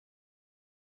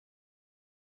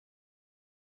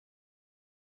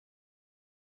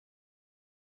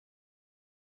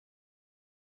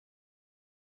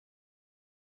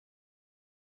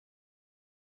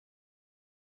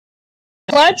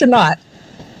pledge or not?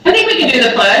 I think we can do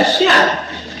the pledge, yeah.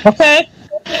 Okay.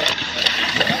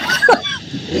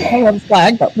 I don't have a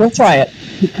flag, but we'll try it.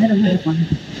 I don't have one.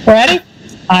 Ready?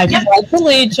 I pledge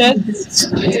allegiance to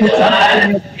the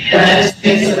United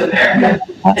States of America,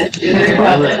 and to the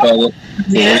republic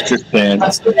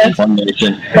one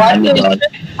nation,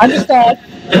 under God,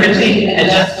 liberty and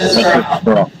justice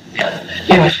for all.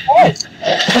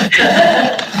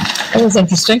 That was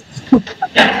interesting.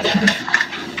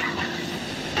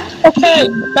 Okay,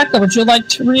 Rebecca, would you like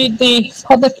to read the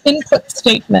public input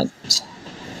statement?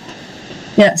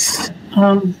 Yes.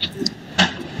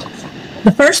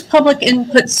 The first public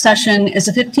input session is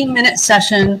a 15-minute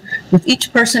session with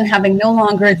each person having no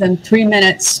longer than 3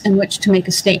 minutes in which to make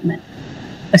a statement.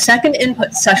 A second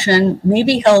input session may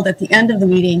be held at the end of the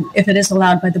meeting if it is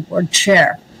allowed by the board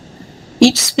chair.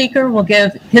 Each speaker will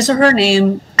give his or her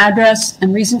name, address,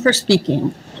 and reason for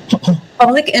speaking.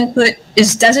 Public input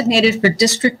is designated for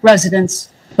district residents,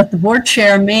 but the board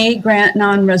chair may grant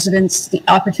non-residents the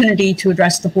opportunity to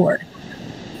address the board.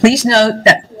 Please note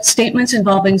that statements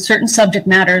involving certain subject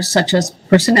matters, such as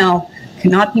personnel,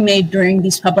 cannot be made during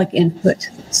these public input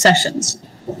sessions.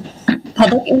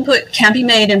 Public input can be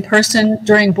made in person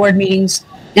during board meetings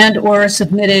and/or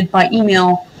submitted by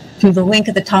email through the link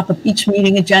at the top of each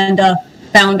meeting agenda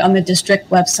found on the district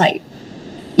website.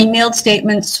 Emailed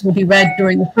statements will be read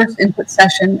during the first input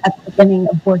session at the beginning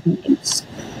of board meetings.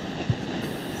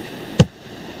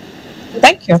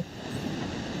 Thank you.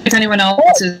 If anyone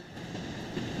else is...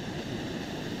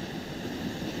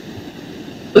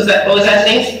 What was that,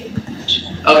 Stacey?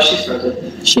 Oh, she's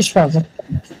frozen. She's frozen.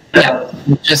 Yeah,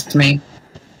 just me.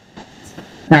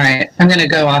 All right, I'm going to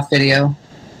go off video.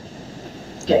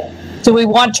 Okay. Do we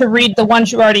want to read the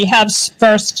ones you already have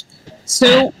first,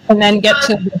 Sue, and then get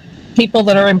to the people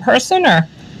that are in person, or?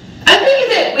 I think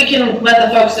that we can let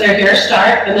the folks that are here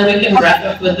start, and then we can wrap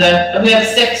up with we have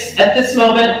 6 at this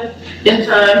moment in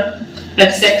time. We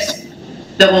have 6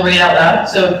 that we'll read out loud.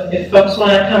 So if folks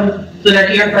want to come that are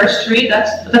here first to read,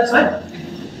 that's fine.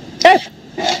 Okay.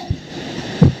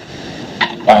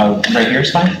 Right here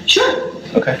is fine? Sure.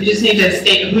 Okay. You just need to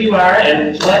state who you are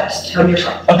and what town you're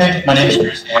from. Okay, my name is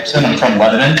Bruce Sampson. I'm from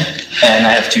Lebanon, and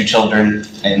I have 2 children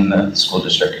in the school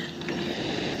district.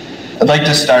 I'd like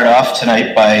to start off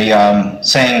tonight by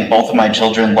saying both of my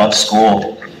children love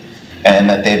school and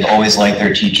that they've always liked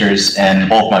their teachers, and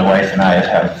both my wife and I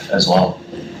have as well.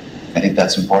 I think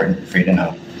that's important for you to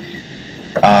know.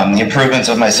 The improvements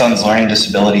of my son's learning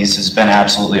disabilities has been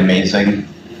absolutely amazing.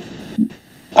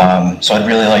 So I'd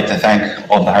really like to thank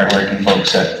all the hardworking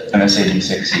folks at MSAD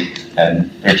 60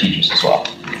 and their teachers as well.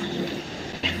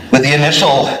 With the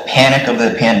initial panic of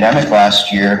the pandemic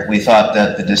last year, we thought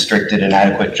that the district did an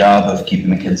adequate job of keeping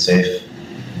the kids safe.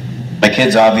 My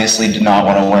kids obviously did not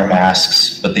want to wear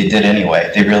masks, but they did anyway.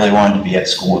 They really wanted to be at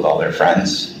school with all their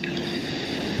friends.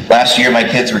 Last year, my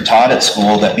kids were taught at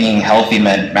school that being healthy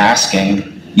meant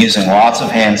masking, using lots of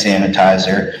hand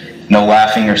sanitizer, no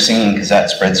laughing or singing because that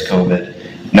spreads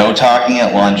COVID, no talking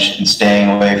at lunch, and staying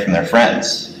away from their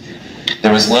friends.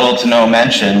 There was little to no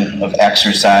mention of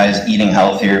exercise, eating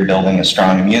healthier, building a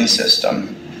strong immune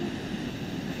system.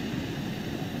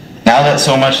 Now that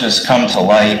so much has come to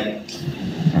light,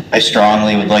 I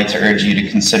strongly would like to urge you to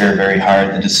consider very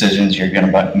hard the decisions you're going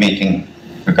to be making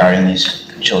regarding these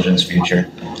children's future.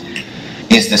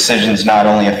 These decisions not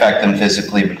only affect them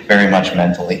physically, but very much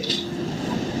mentally.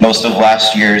 Most of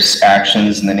last year's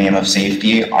actions in the name of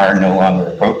safety are no longer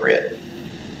appropriate.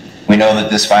 We know that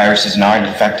this virus is not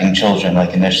affecting children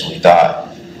like initially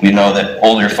thought. We know that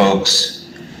older folks,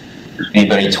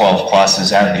 anybody 12 plus,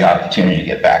 has had the opportunity to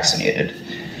get vaccinated.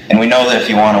 And we know that if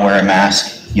you want to wear a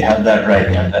mask, you have that right,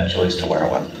 you have that choice to wear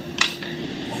one.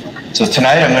 So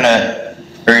tonight I'm going to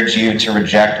urge you to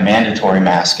reject mandatory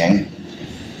masking.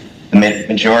 The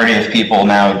majority of people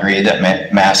now agree that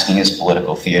masking is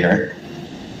political theater.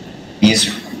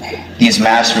 These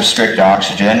masks restrict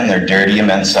oxygen and they're dirty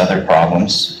amongst other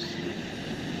problems.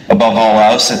 Above all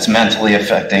else, it's mentally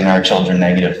affecting our children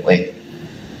negatively.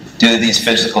 Due to these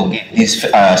psychological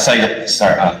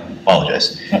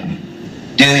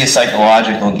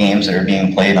games that are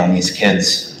being played on these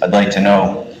kids, I'd like to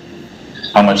know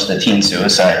how much the teen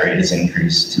suicide rate has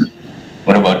increased.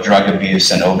 What about drug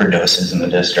abuse and overdoses in the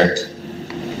district?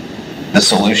 The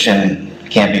solution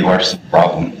can't be worse than the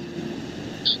problem.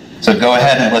 So go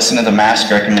ahead and listen to the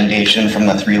mask recommendation from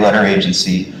the 3-letter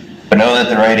agency, but know that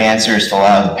the right answer is to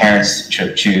allow the parents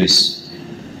to choose.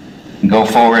 Go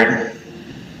forward,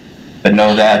 but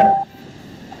know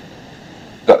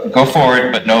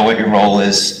what your role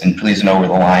is, and please know where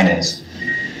the line is.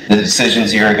 The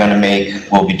decisions you are going to make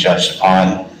will be judged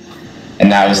upon, and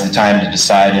now is the time to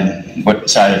decide what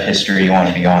side of history you want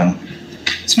to be on.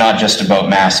 It's not just about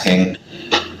masking.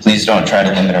 Please don't try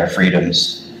to limit our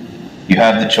freedoms. You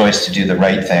have the choice to do the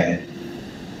right thing.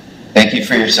 Thank you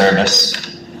for your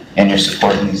service and your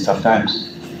support in these tough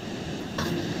times.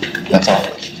 That's all.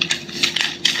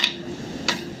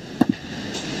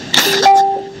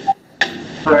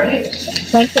 All right.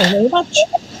 Thank you very much.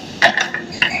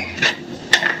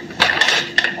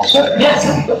 All set?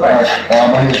 Yes. All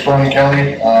right. My name is Brian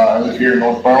Kelly. I live here in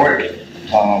North Berwick.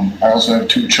 I also have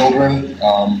two children.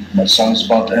 My son's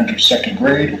about to enter second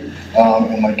grade,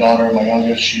 and my daughter, my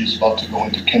youngest, she's about to go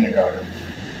into kindergarten.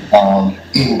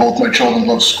 Both my children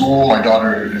love school. My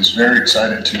daughter is very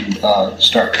excited to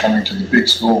start coming to the big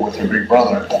school with her big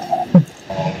brother.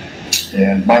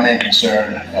 And my main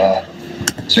concern,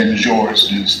 same as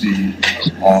yours, is the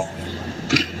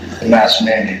mask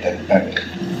mandate that's pending.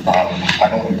 I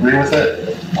don't agree with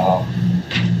it.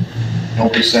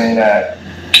 Nobody's saying that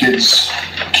kids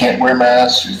can't wear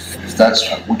masks. If that's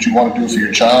what you want to do for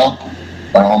your child,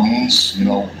 by all means,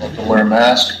 let them wear a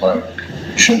mask, but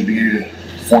you shouldn't be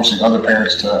forcing other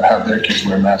parents to have their kids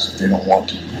wear masks if they don't want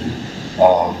to.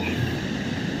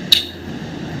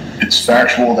 It's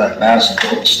factual that masks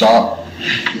don't stop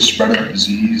the spread of the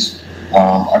disease.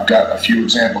 I've got a few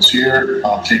examples here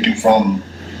taken from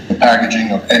the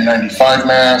packaging of N95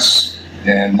 masks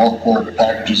and multiple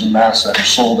packages of masks that are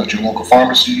sold at your local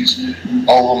pharmacies.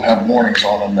 All of them have warnings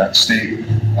on them that state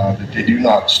that they do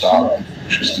not stop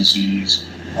infectious disease,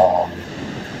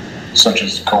 such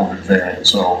as the COVID variant.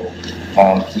 So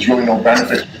there's really no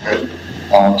benefit to it,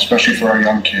 especially for our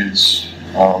young kids.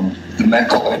 The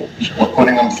mental anguish we're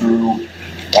putting them through,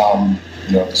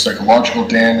 the psychological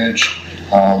damage,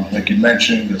 like you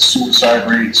mentioned, the suicide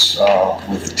rates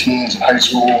with teens in high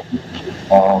school.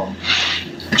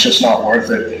 It's just not worth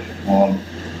it.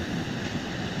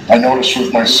 I noticed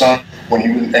with my son, when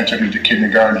he entered into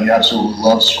kindergarten, he absolutely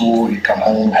loved school. He'd come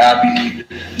home happy,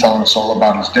 telling us all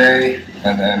about his day.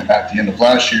 And then at the end of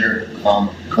last year,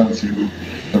 going through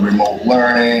the remote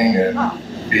learning and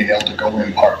being able to go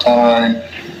in part-time,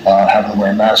 having to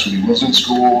wear a mask when he was in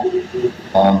school.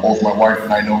 Both my wife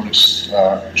and I noticed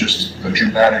just a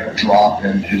dramatic drop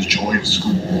in his joy at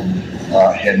school.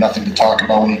 He had nothing to talk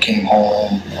about when he came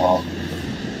home.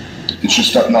 It's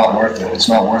just not worth it. It's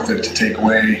not worth it to take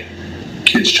away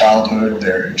kids' childhood,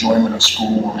 their enjoyment of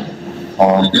school,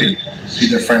 see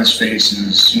their friends'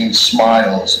 faces, seeing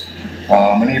smiles,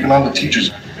 and even on the teachers.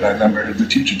 I remember the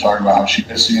teacher talking about how she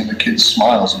missed seeing the kids'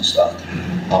 smiles and stuff.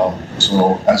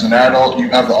 So as an adult, you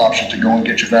have the option to go and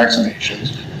get your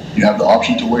vaccinations. You have the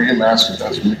option to wear your mask if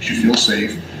that's what makes you feel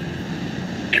safe.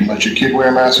 You can let your kid wear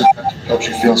a mask if that helps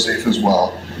you feel safe as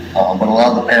well. But a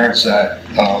lot of the parents that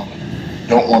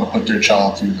don't want to put their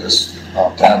child through this,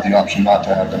 to have the option not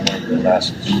to have them wear their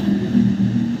masks.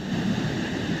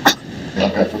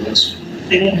 Okay for this?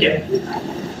 Thank you.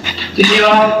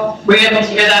 Were you able to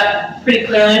hear that pretty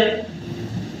clearly?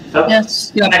 Oh.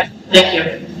 Yes. Okay. Thank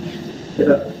you.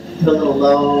 The little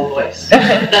low voice. Okay.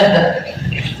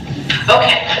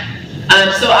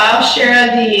 So I'll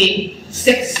share the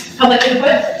 6 public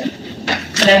input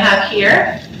that I have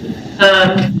here.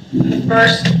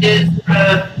 First is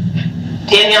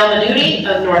Danielle Minuti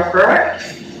of North Berwick.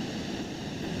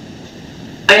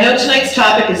 I know tonight's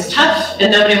topic is tough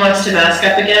and nobody wants to mask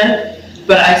up again,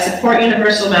 but I support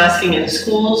universal masking in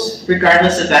schools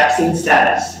regardless of vaccine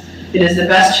status. It is the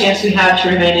best chance we have to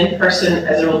remain in person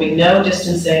as there will be no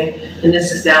distancing, and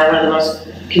this is now one of the most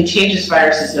contagious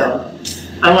viruses known.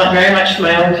 I want very much for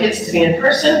my own kids to be in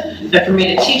person and for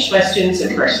me to teach my students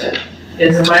in person. It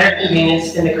is a minor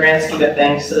inconvenience in the grand scheme of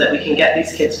things so that we can get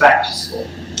these kids back to school.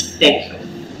 Thank you.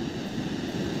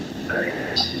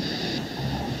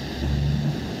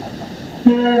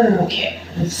 Okay,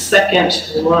 the second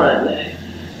one.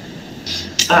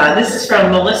 This is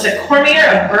from Melissa Cormier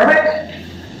of Berwick.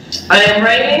 I am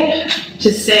writing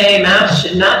to say masks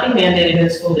should not be mandated in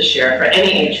school this year for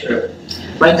any age group.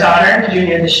 My daughter,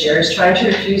 junior this year, is trying to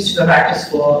refuse to go back to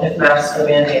school if masks are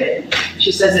mandated.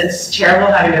 She says it's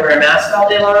terrible having to wear a mask all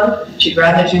day long. She'd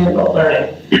rather do remote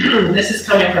learning. This is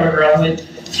coming from a girl who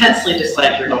intensely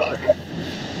disliked remote learning.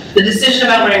 The decision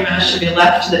about wearing masks should be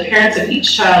left to the parents of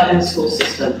each child in the school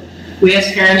system. We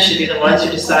as parents should be the ones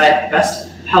who decide best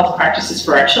health practices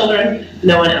for our children,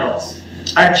 no one else.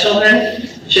 Our children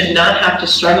should not have to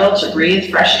struggle to breathe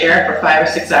fresh air for 5 or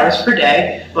 6 hours per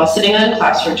day while sitting in a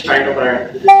classroom trying to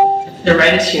learn. Their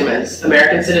right as humans,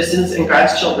 American citizens, and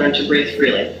God's children to breathe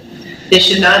freely. They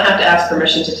should not have to ask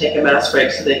permission to take a mask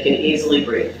break so they can easily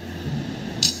breathe.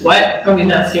 What are we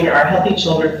masking our healthy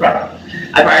children from?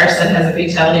 A virus that has a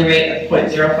fatality rate of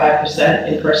 0.05%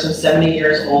 in persons 70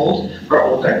 years old or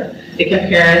older. It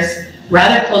compares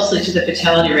rather closely to the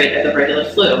fatality rate of the regular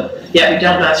flu, yet we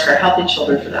don't mask our healthy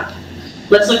children for that.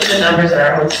 Let's look at the numbers in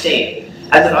our own state.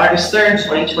 As of August 3rd,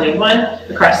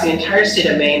 2021, across the entire state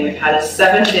of Maine, we've had a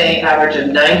 7-day average of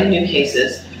 90 new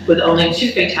cases with only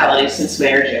 2 fatalities since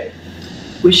May or June.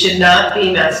 We should not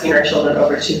be masking our children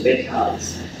over 2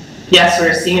 fatalities. Yes,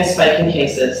 we're seeing a spike in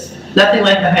cases, nothing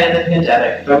like the height of the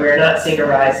pandemic, but we are not seeing a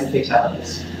rise in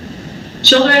fatalities.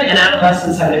 Children and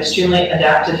adolescents have an extremely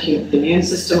adaptive immune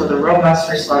system with a robust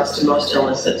response to most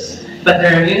illnesses, but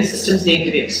their immune systems need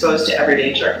to be exposed to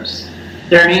everyday germs.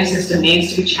 Their immune system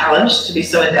needs to be challenged to be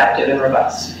so adaptive and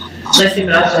robust. Placing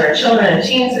masks on our children and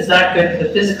teens is not good for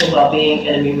the physical well-being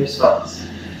and immune response.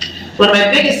 One of my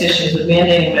biggest issues with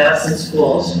mandating masks in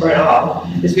schools, or at all,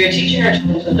 is we are teaching our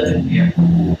children to live in fear.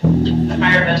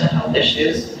 Higher mental health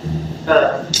issues,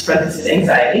 parentheses,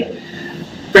 anxiety.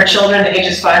 For children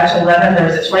ages 5 to 11, there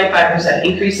was a 25%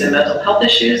 increase in mental health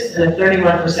issues and a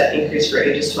 31% increase for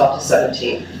ages 12 to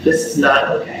 17. This is not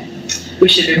okay. We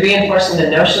should be reinforcing the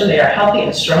notion they are healthy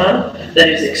and strong, that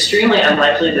it is extremely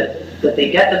unlikely that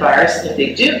they get the virus. If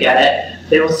they do get it,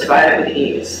 they will survive it with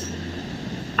ease.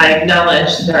 I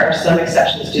acknowledge there are some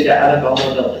exceptions due to other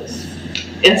vulnerabilities.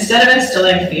 Instead of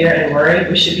instilling fear and worry,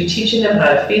 we should be teaching them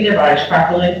how to feed their bodies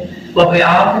properly, what we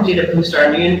all can do to boost our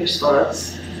immune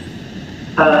response.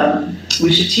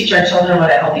 We should teach our children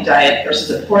what a healthy diet versus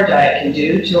a poor diet can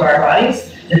do to our bodies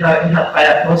and how it can help fight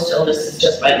off most illnesses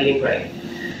just by eating right.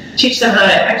 Teach them how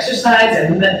to exercise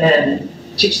and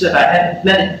teach them about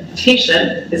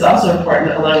meditation is also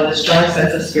important, along with a strong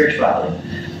sense of spirituality.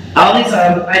 All these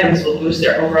items will boost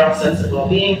their overall sense of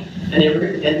well-being and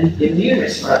immune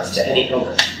response to any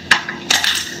illness.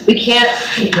 We can't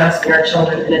keep masking our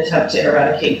children in an attempt to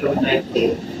eradicate COVID-19.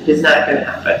 It is not going to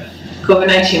happen.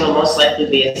 COVID-19 will most likely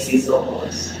be a seasonal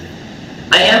illness.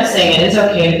 I am saying it is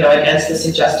okay to go against the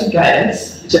suggested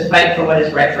guidance, to fight for what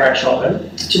is right for our children,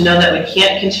 to know that we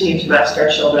can't continue to mask our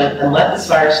children and let this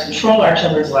virus control our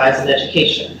children's lives and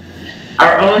education.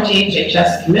 Our own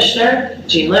DHHS Commissioner,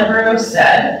 Jean Limburg,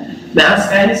 said, mask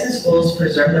guidance in schools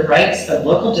preserve the rights of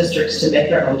local districts to make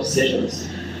their own decisions.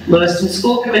 Lewiston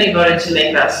School Committee voted to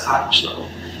make masks optional.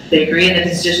 They agree that the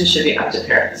decision should be up to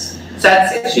parents. SAD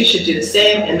 60 should do the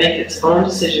same and make its own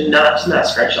decision not to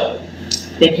mask our children.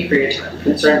 Thank you for your time.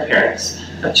 Concerned parents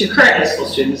of 2 current high school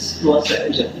students, Melissa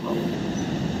and Jim.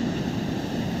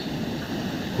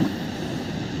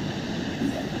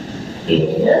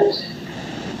 And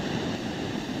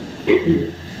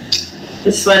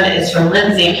this one is from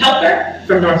Lindsay Kelper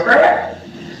from North Berwick.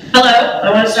 Hello,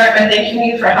 I want to start by thanking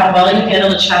you for how well you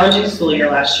handled a challenging school year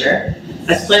last year.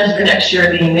 As plans for next year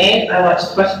are being made, I want to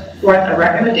put forth a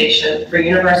recommendation for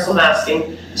universal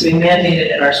masking to be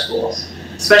mandated in our schools,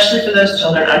 especially for those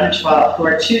children under 12 who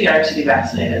are too young to be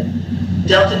vaccinated. The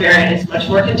Delta variant is much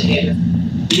more contagious.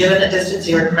 Given that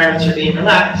distancing requirements are being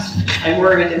relaxed, I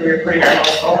worry that we are putting our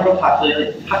most vulnerable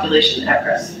population at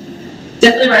risk.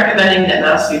 Simply recommending that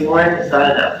masks be worn is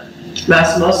not enough.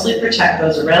 Masks mostly protect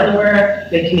those around the wearer,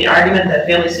 making the argument that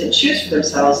families can choose for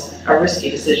themselves a risky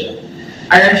decision.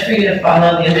 I urge for you to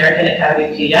follow the American Academy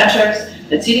of Pediatrics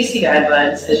and CDC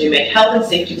guidelines as you make health and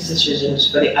safety decisions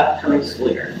for the upcoming school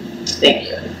year. Thank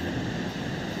you.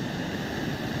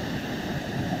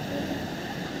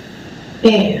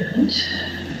 And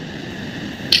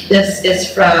this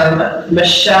is from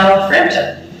Michelle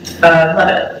Frampton of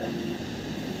Lebanon.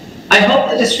 I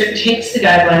hope the district takes the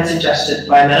guidelines suggested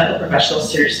by medical professionals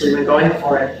seriously when going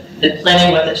forward and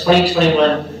planning what the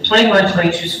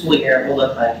 2021-22 school year will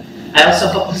look like. I also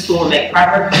hope the school will make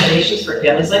proper accommodations for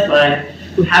families like mine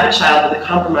who have a child with a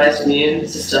compromised immune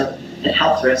system and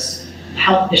health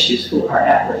issues who are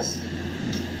at risk.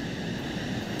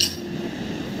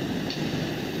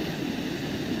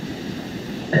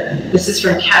 This is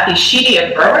from Kathy Sheedy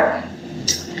of Berwick.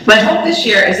 My hope this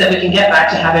year is that we can get back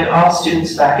to having all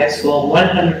students back at school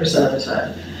 100% of the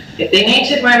time. If they need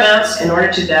to wear masks in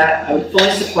order to do that, I would fully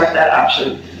support that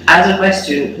option, as would my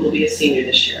student who will be a senior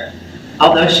this year.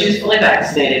 Although she was fully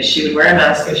vaccinated, she would wear a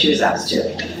mask if she was asked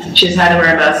to. She has had to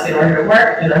wear a mask in order to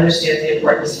work and understands the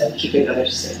importance of keeping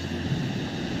others safe.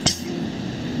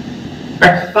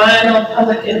 Our final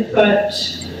public input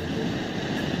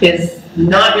is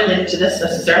not related to this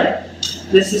necessarily.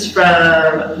 This is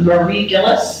from Marie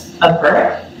Gillis of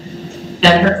Berwick.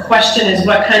 And her question is,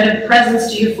 what kind of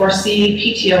presence do you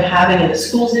foresee PTO having in the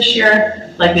schools this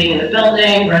year, like being in the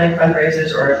building, running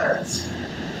fundraisers or events?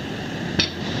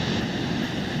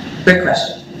 Good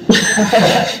question.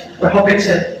 We're hoping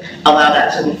to allow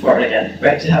that to move forward again,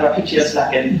 right? To have our PTOs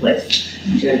back in place,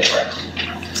 doing the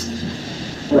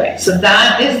work. All right, so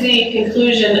that is the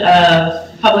conclusion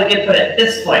of public input at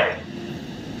this point.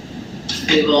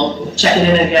 We will check it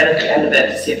in again at the end of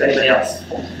it to see if anybody else.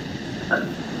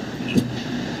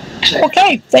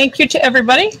 Okay, thank you to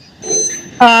everybody.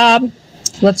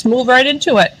 Let's move right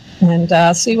into it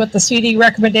and see what the CD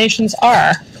recommendations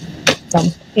are from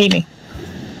Amy.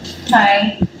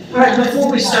 Hi. All right,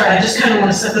 before we start, I just kind of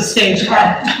want to set the stage.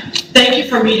 Thank you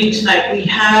for meeting tonight. We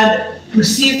had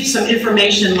received some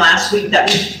information last week that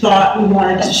we thought we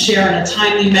wanted to share in a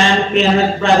timely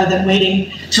manner rather than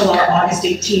waiting till our August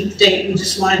 18th date. We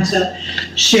just wanted to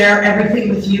share everything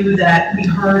with you that we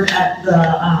heard at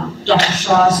the Dr.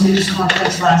 Shaw's news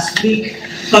conference last week,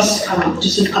 plus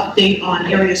just an update on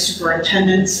area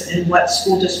superintendents and what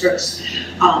school districts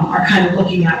are kind of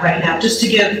looking at right now, just to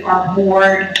give our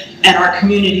board and our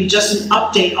community just an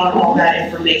update on all that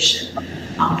information.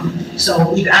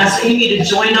 So we've asked Amy to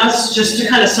join us just to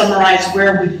kind of summarize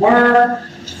where we were,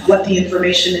 what the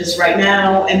information is right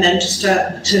now, and then just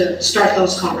to start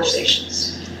those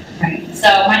conversations. Right. So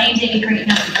my name is Amy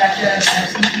Creighton. I'm the director of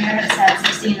nursing here at MSAD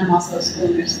 16. I'm also a school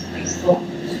nurse in high school.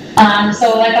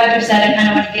 So like Audra said, I kind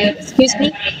of want to give. Excuse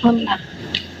me.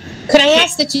 Could I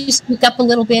ask that you speak up a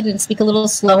little bit and speak a little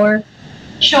slower?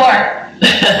 Sure.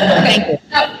 Okay.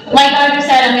 So, like Audra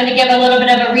said, I'm going to give a little bit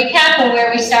of a recap of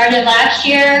where we started last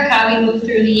year, how we moved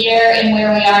through the year, and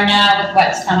where we are now with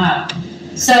what's come up.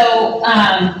 So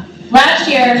last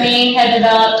year, Maine had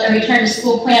developed a return to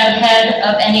school plan ahead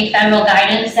of any federal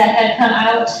guidance that had come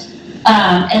out.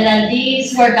 And then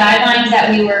these were guidelines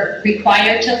that we were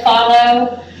required to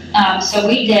follow. So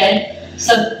we did.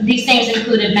 So these things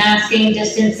included masking,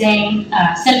 distancing,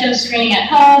 symptom screening at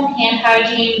home, hand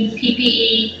hygiene,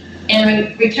 PPE,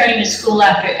 and returning to school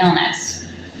after illness.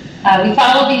 We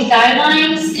followed these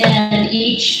guidelines in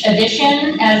each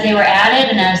edition as they were added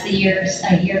and as the year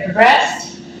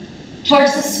progressed.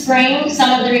 Towards the spring,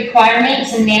 some of the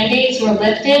requirements and mandates were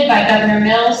lifted by Governor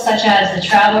Mills, such as the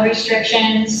travel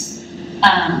restrictions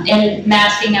and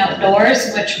masking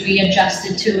outdoors, which we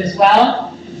adjusted to as well.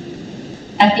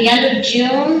 At the end of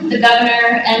June, the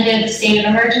governor ended the state of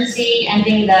emergency,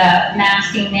 ending the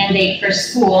masking mandate for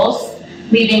schools,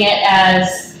 leaving it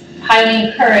as highly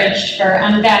encouraged for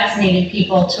unvaccinated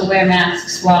people to wear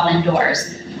masks while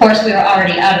indoors. Of course, we were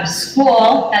already out of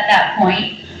school at that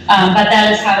point, but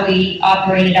that is how we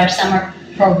operated our summer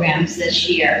programs this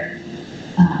year.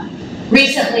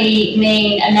 Recently,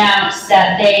 Maine announced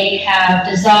that they have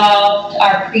dissolved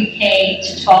our pre-K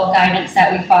to 12 guidance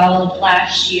that we followed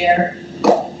last year,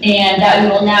 and that we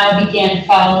will now begin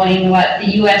following what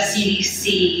the US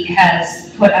CDC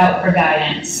has put out for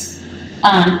guidance.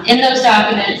 In those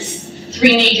documents,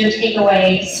 three major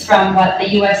takeaways from what the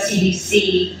US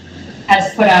CDC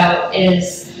has put out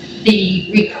is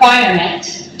the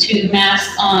requirement to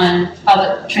mask on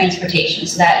public transportation.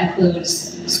 So that includes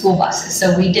school buses.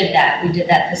 So we did that. We did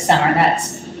that this summer.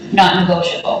 That's not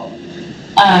negotiable.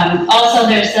 Also,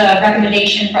 there's a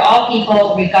recommendation for all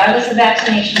people, regardless of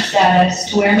vaccination status,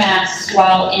 to wear masks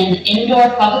while in indoor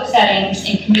public settings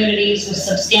in communities with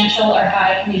substantial or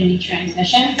high community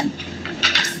transmission.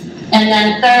 And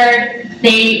then third,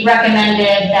 they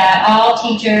recommended that all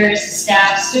teachers,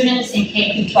 staff, students in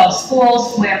K-12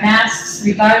 schools wear masks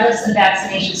regardless of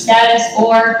vaccination status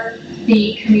or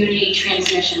the community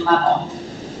transmission level.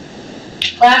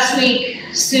 Last week,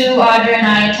 Sue, Audra, and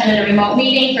I attended a remote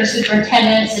meeting for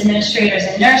superintendents, administrators,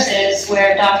 and nurses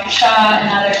where Dr. Shaw and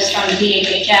others from the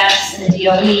DHHS and the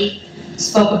DOE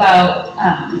spoke about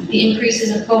the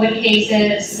increases of COVID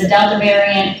cases, the Delta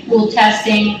variant, pool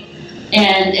testing,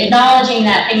 and acknowledging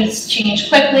that things change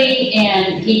quickly.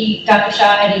 And Dr.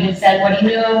 Shaw had even said what he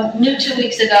knew 2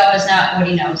 weeks ago is not what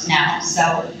he knows now.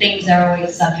 So things are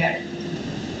always subject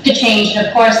to change. And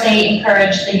of course, they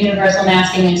encourage the universal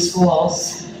masking in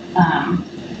schools.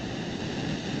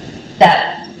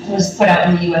 That was put out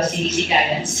in the US CDC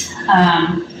guidance.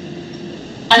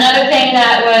 Another thing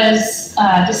that was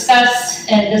discussed,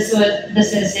 and this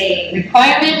is a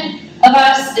requirement of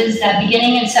us, is that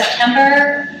beginning in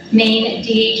September, Maine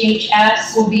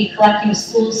DHHS will be collecting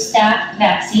school staff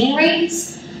vaccine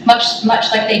rates, much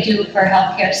like they do for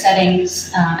healthcare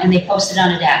settings, and they post it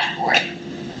on a dashboard.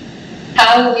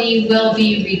 How we will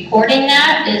be reporting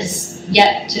that is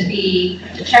yet to be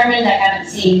determined. I haven't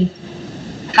seen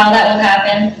how that will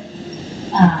happen.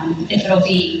 If it'll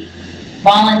be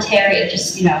voluntary,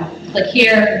 just, click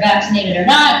here if you're vaccinated or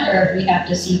not, or if we have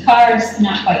to see cards,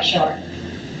 not quite sure.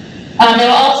 They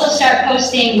will also start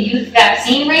posting youth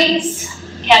vaccine rates,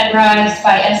 categorized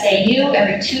by SAU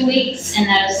every 2 weeks, and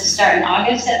that is to start in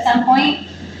August at some point.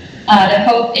 The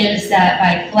hope is that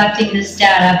by collecting this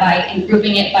data, by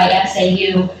grouping it by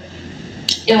SAU,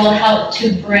 it will help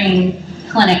to bring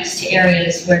clinics to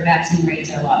areas where vaccine rates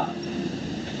are low.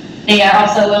 They are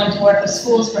also willing to work with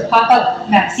schools for pop-up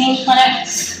vaccine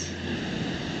clinics.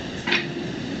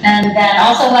 And then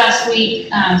also last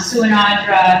week, Sue and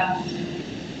Audra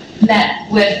met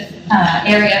with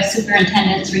area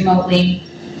superintendents remotely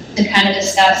to kind of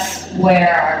discuss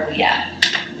where are we at.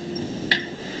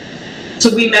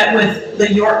 So we met with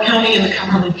the York County and the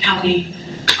Cumberland County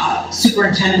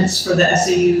superintendents for the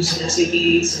SAUs and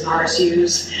SABs and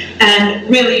RSUs. And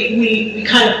really, we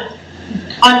kind of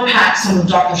unpacked some of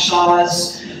Dr.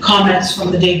 Shaw's comments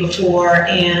from the day before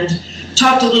and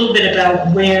talked a little bit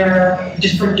about where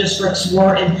different districts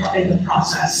were in the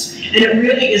process. And it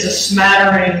really is a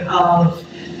smattering of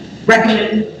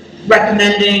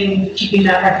recommending, keeping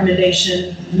that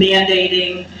recommendation,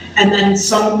 mandating, and then a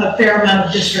fair amount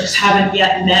of districts haven't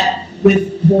yet met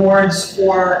with boards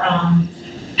or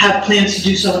have plans to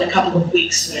do so in a couple of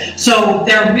weeks. So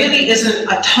there really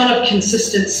isn't a ton of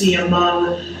consistency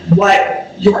among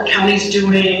what York County's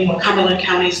doing, what Cumberland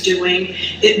County's doing.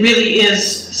 It really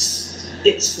is,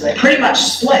 it's pretty much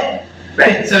split.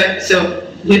 Right, so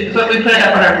we put it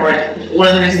up on our board. One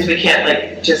of the reasons we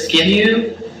can't just give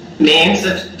you names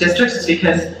of districts is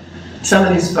because some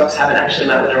of these folks haven't actually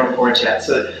met with their own boards yet.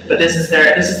 So, but this is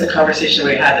the conversation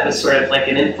we had that was sort of like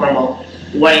an informal,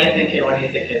 what are you thinking, what are you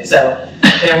thinking? So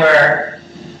there were,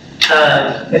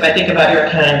 if I think about your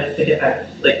kind, if I'm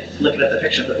looking at the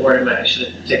picture of the board, I should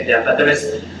have taken it down, but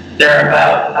there are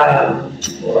about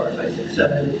 4, 5, 6,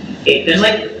 7, 8, there's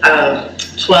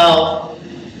 12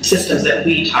 systems that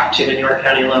we talked to in York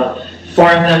County alone.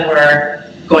 4 of them were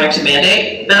going to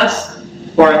mandate masks.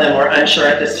 4 of them were unsure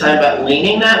at this time about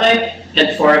leaning that way,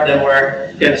 and 4 of them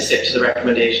were going to stick to the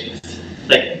recommendations,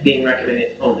 being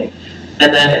recommended only.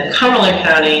 And then in Cumberland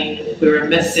County, we were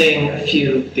missing a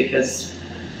few because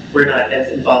we're not as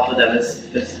involved with them as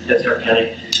York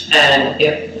County. And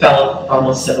it fell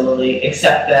almost similarly,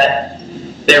 except that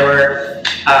there were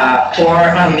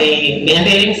 4 on the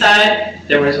mandating side.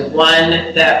 There was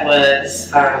 1 that was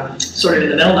sort of in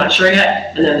the middle, not sure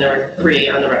yet, and then there were 3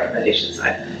 on the recommendation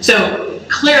side. So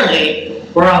clearly,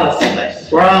 we're all in the same place.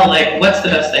 We're all like, what's the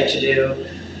best thing to do?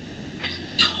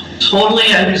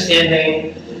 Totally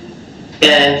understanding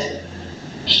and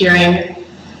hearing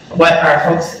what our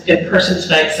folks in person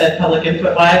tonight said, public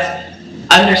input-wise,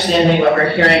 understanding what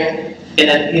we're hearing in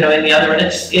the other one.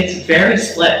 It's very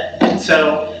split.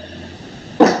 So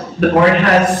the board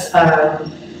has,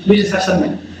 we just have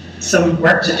some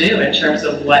work to do in terms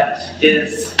of what's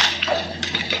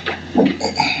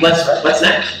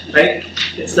next, right?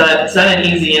 It's not an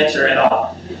easy answer at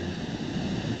all.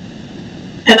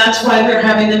 And that's why we're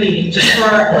having the meeting, just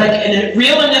for a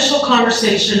real initial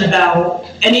conversation about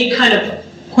any kind of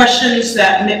questions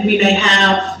that we may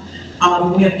have.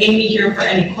 We have Amy here for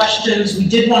any questions. We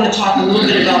did want to talk a little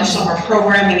bit about summer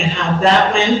programming and how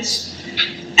that went.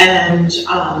 And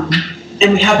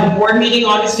we have a board meeting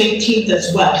August 18th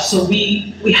as well. So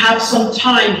we have some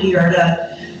time here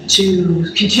to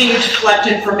continue to collect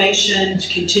information, to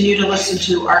continue to listen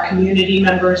to our community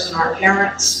members and our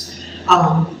parents.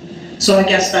 So I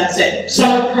guess that's it.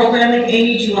 Summer programming,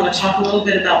 Amy, do you want to talk a little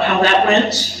bit about how that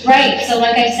went? Right, so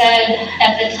like I said,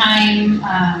 at the time,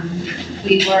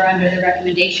 we were under the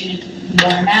recommendation to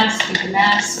wear a mask, keep a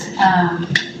mask.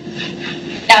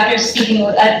 After speaking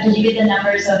with, did you get the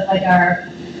numbers of our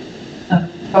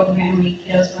program, how many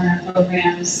kiddos were in our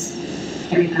programs? I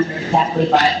can't remember exactly,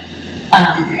 but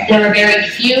there were very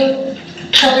few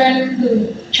children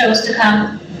who chose to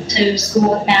come to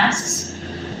school with masks.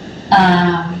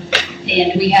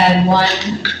 And we had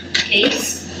 1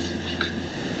 case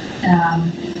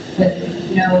with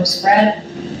no spread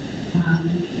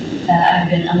that I've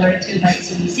been alerted to by the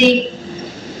CDC.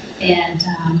 And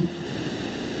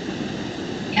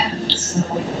yeah, so.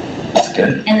 That's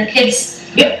good. And the kids,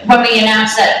 when we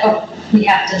announced that we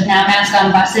have to now mask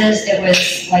on buses, it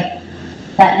was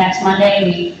that next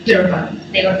Monday, they were fine.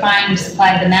 They were fine. We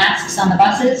supplied the masks on the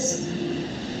buses,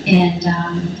 and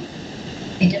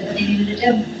they did what they needed to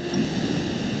do.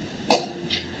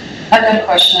 I've got a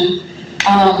question.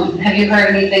 Have you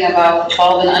heard anything about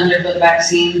 12 and under for the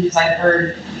vaccine? Because I've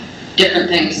heard different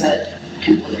things that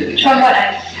completely change. From what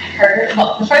I've heard,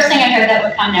 well, the first thing I heard that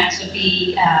would come next would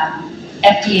be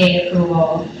FDA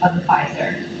approval of the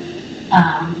Pfizer.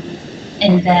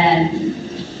 And then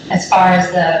as far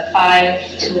as the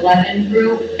 5 to 11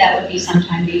 group, that would be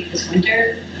sometime maybe this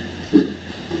winter.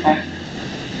 Okay.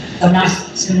 So not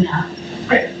soon enough.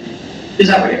 Right. Is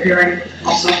that what you're hearing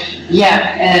also?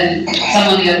 Yeah, and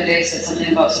someone the other day said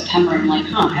something about September. I'm like,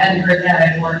 I hadn't heard that.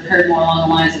 I've heard more along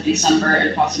the lines of December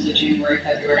and possibly January,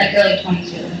 February. Like early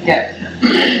 22.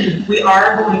 Yeah. We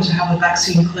are going to have a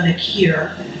vaccine clinic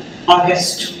here,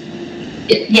 August.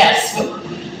 Yes,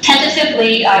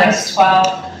 tentatively August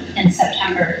 12th and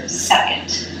September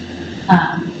 2nd,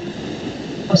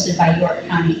 hosted by York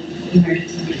County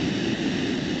Emergency Meeting.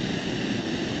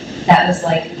 That was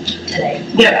like today.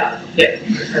 Yeah.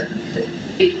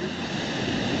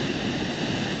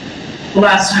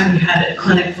 Last time we had a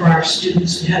clinic for our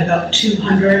students, we had about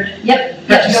 200. Yep,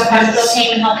 York Hospital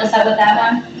came and helped us out with that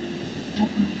one.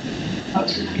 About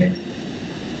 200.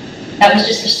 That was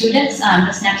just for students.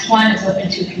 This next one is open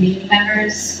to community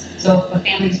members. So if a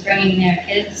family's bringing their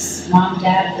kids, mom,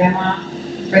 dad, grandma,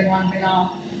 bring one, bring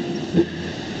all.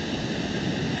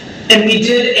 And we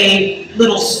did a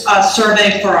little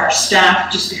survey for our staff,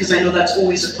 just because I know that's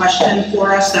always a question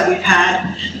for us that we've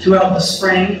had throughout the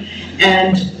spring.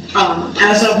 And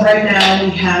as of right now,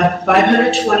 we have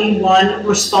 521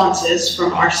 responses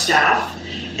from our staff,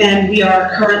 and we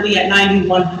are currently at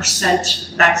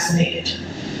 91% vaccinated.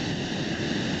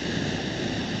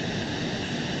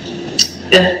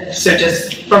 And so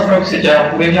just for folks who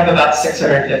don't, we have about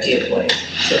 650 employees,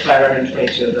 so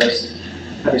 522 of those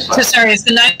have responded. So sorry, is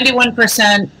the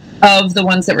 91% of the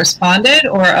ones that responded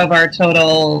or of our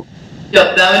total?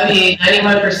 Yep, that would be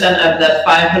 91% of the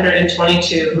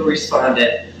 522 who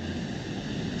responded.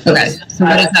 Okay, so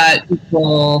what does that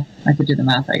equal? I could do the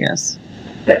math, I guess.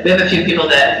 We have a few people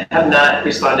that have not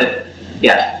responded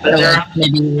yet, but So they're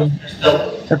maybe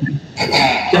still okay.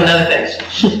 doing other things.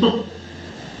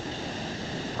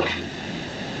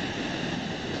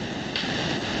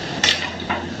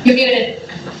 You're muted.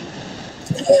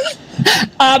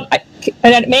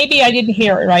 And maybe I didn't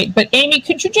hear it right, but Amy,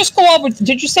 could you just go over,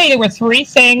 did you say there were 3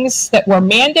 things that were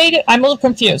mandated? I'm a little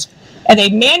confused. Are they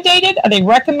mandated? Are they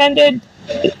recommended?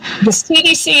 The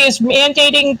CDC is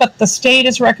mandating, but the state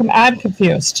is I'm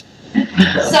confused.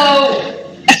 So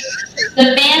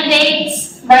the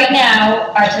mandates right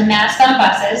now are to mask on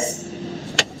buses,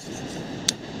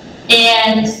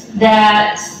 and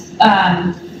that,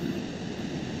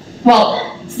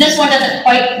 well, this one doesn't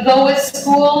quite go with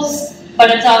schools, but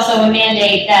it's also a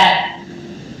mandate that,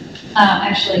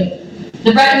 actually,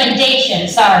 the recommendation,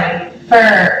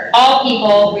 for all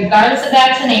people, regardless of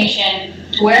vaccination,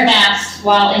 to wear masks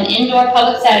while in indoor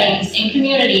public settings in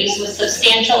communities with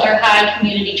substantial or high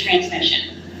community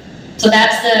transmission. So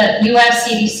that's the US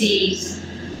CDC's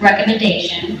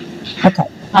recommendation. Okay.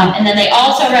 And then they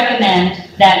also recommend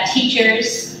that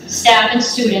teachers, staff, and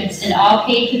students in all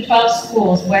K-12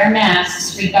 schools wear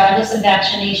masks regardless of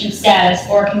vaccination status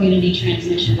or community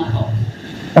transmission level.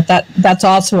 But that's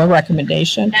also a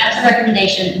recommendation. That's a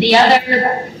recommendation. The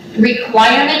other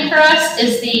requirement for us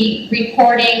is the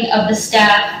reporting of the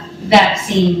staff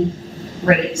vaccine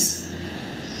rates.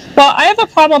 Well, I have a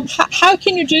problem. How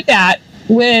can you do that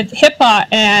with HIPAA,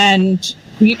 and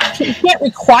you can't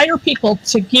require people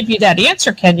to give you that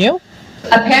answer, can you?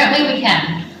 Apparently we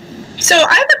can. So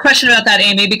I have a question about that,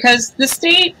 Amy, because the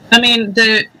state,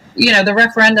 the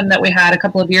referendum that we had a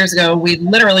couple of years ago, we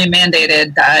literally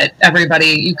mandated that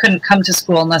you couldn't come to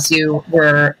school unless you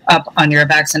were up on your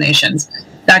vaccinations.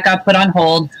 That got put on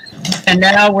hold, and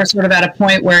now we're sort of at a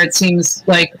point where it seems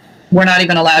like we're not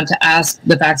even allowed to ask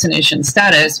the vaccination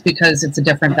status because it's a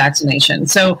different vaccination.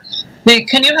 So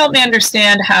can you help me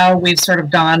understand how we've sort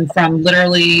of gone from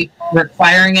literally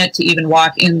requiring it to even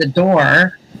walk in the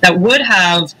door that would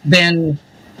have been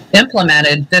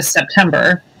implemented this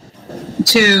September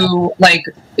to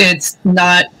we're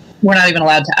not even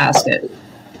allowed to ask it?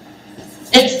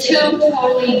 It's 2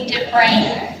 totally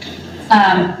different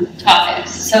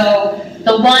topics. So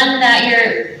the one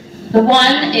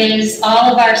is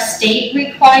all of our state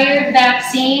required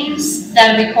vaccines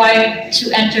that are required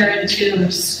to enter into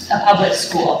a public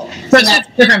school. So it's just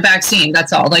a different vaccine,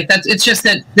 that's all. It's just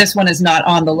that this one is not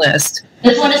on the list.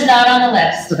 This one is not on the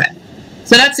list. Okay.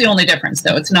 So that's the only difference,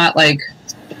 though. It's not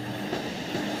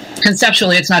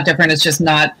conceptually it's not different. It's just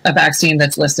not a vaccine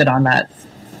that's listed on that.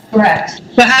 Correct.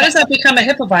 But how does that become a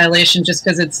HIPAA violation just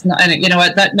because it's not, you know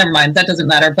what, never mind, that doesn't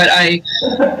matter, but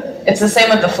It's the same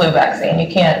with the flu vaccine. You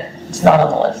can't, it's not on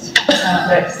the list.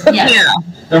 Yeah.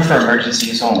 They're for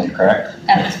emergencies only, correct?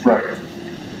 Right.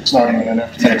 It's not even an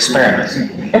It's an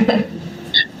experiment.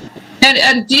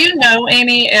 And do you know,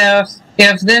 Amy,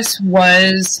 if this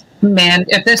was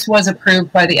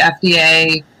approved by the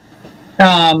FDA,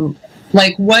 how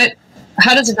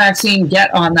does a vaccine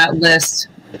get on that list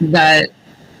that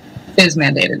is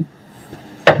mandated?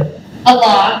 A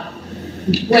law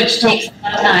which takes a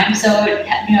lot of time. So,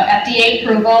 FDA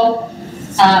approval,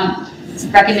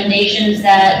 recommendations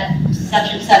that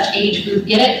such and such age group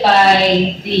get it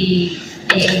by the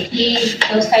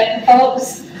AAP, those type of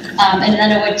folks. And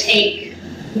then it would take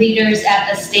leaders at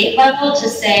the state level to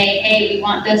say, hey, we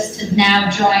want this to now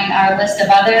join our list of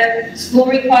other school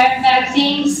required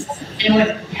vaccines. And it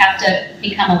would have to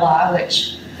become a law,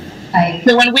 which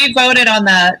So when we voted on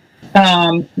that,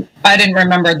 I didn't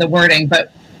remember the wording,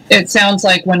 but it sounds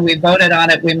like when we voted on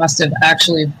it, we must have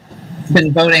actually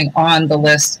been voting on the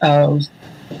list of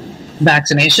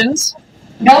vaccinations.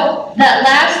 Nope, that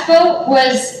last vote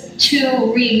was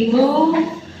to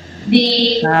remove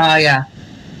the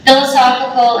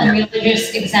philosophical and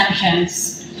religious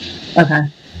exemptions. Okay.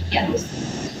 Yeah.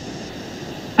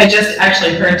 I just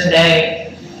actually heard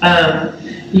today,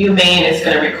 UMaine is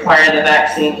going to require the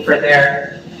vaccine for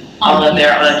all of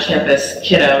their on-campus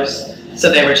kiddos. So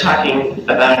they were talking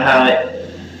about how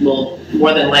it will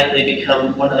more than likely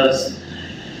become one of those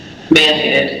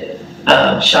mandated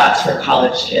shots for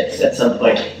college kids at some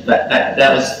point. But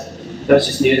that was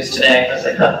just news today. I was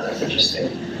like, oh, that's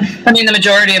interesting. I mean, the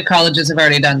majority of colleges have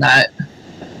already done that.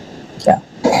 Yeah.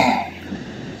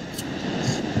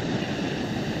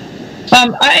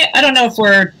 I don't know if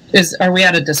are we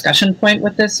at a discussion point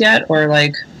with this yet, or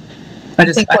like, I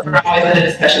think we're always at a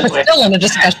discussion point. Still in a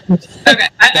discussion. Okay,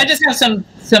 I just have some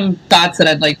thoughts that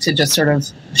I'd like to just sort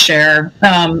of share.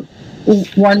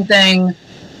 One thing,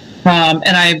 and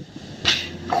I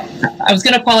was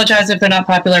going to apologize if they're not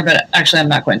popular, but actually I'm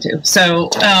not going to. So,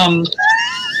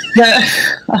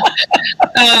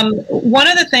 one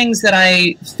of the things that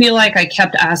I feel like I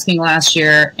kept asking last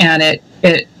year, and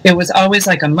it was always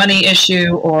like a money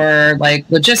issue or like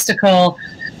logistical,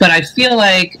 but I feel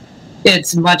like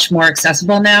it's much more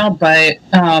accessible now. But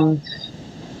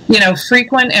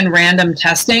frequent and random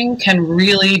testing can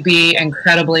really be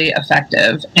incredibly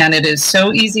effective, and it is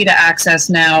so easy to access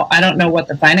now. I don't know what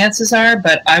the finances are,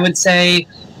 but I would say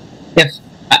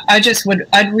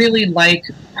I'd really like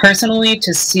personally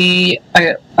to see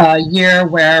a year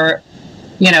where,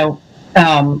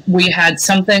 we had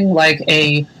something like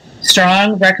a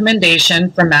strong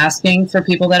recommendation for masking for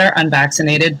people that are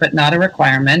unvaccinated, but not a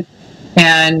requirement,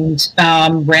 and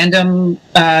random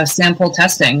sample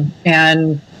testing.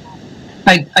 And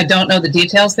I don't know the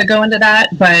details that go into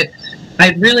that, but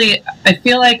I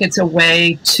feel like it's a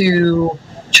way to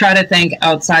try to think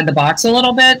outside the box a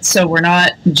little bit, so we're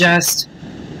not just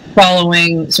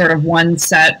following sort of one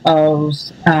set of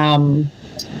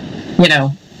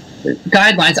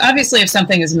guidelines. Obviously, if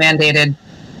something is mandated,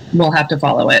 we'll have to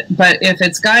follow it, but if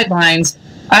it's guidelines,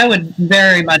 I would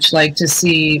very much like to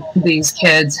see these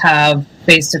kids have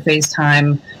face-to-face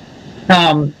time.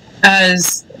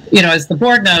 As the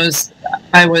board knows,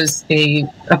 I was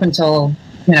up until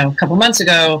a couple months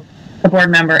ago, a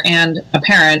board member and a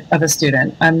parent of a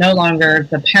student. I'm no longer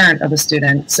the parent of a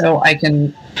student, so I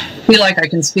can feel like I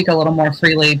can speak a little more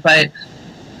freely, but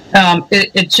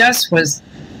it just was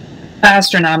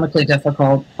astronomically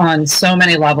difficult on so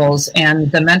many levels,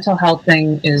 and the mental health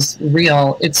thing is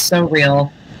real. It's so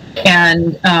real,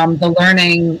 and the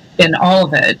learning in all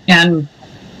of it, and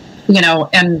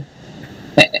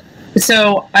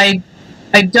so I'd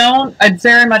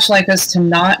very much like us to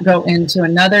not go into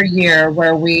another year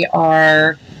where we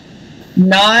are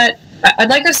not. I'd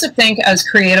like us to think as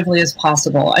creatively as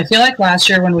possible. I feel like last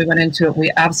year when we went into it,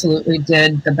 we absolutely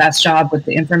did the best job with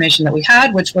the information that we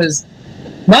had, which was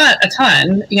not a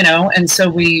ton, and so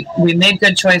we made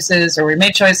good choices, or we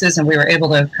made choices, and we were able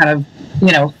to kind of,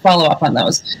 follow up on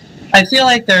those. I feel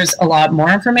like there's a lot more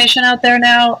information out there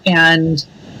now, and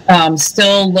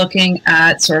still looking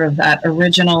at sort of that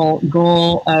original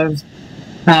goal of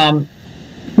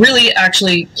really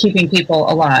actually keeping people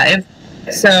alive.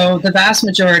 So the vast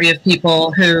majority of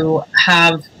people who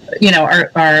have,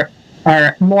 are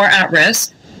more at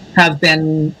risk have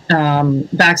been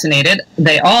vaccinated.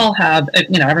 They all have,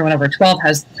 everyone over 12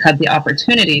 has had the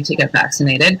opportunity to get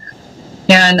vaccinated.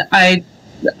 And I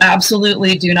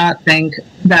absolutely do not think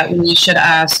that we should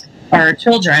ask our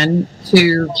children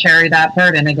to carry that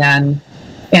burden again.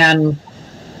 And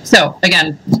so,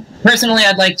 again, personally,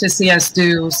 I'd like to see us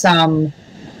do some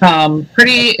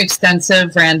pretty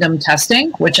extensive random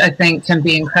testing, which I think can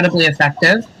be incredibly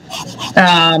effective.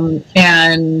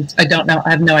 And I don't know, I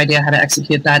have no idea how to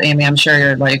execute that, Amy. I'm sure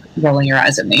you're like rolling your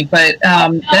eyes at me, but I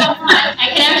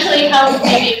can actually help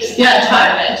maybe explain.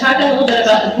 Yeah, talk a little bit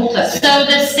about the pool testing. So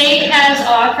the state has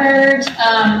offered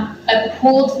a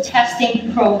pooled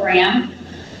testing program.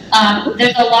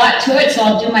 There's a lot to it, so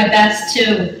I'll do my best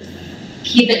to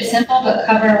keep it simple but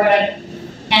cover what I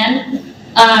can.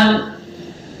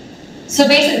 So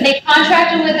basically, they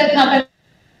contracted with a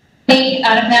company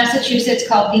out of Massachusetts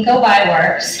called Pico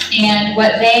Bioworks, and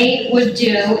what they would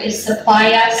do is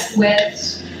supply us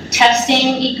with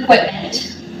testing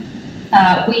equipment.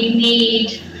 We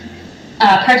need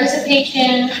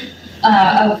participation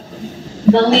of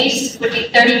the least would be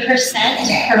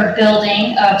 30% per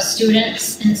building of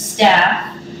students and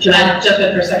staff. Can I jump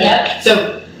in for a second? Yep.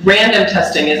 So random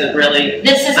testing isn't really an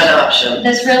option.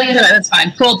 This really is. No, that's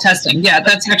fine. Pooled testing. Yeah,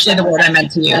 that's actually the word I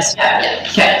meant to use. Yeah,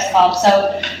 it's called.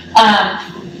 So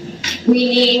we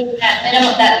need that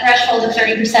minimum, that threshold of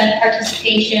 30%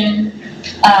 participation.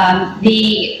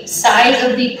 The size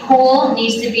of the pool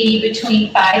needs to be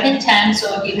between 5 and 10.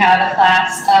 So if you have a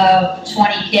class of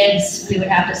 20 kids, we would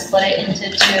have to split it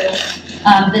into 2.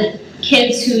 The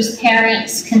kids whose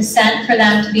parents consent for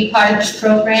them to be part of this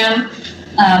program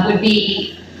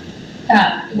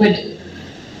would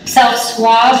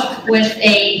self-swab with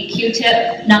a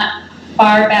Q-tip, not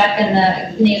far back in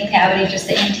the nasal cavity, just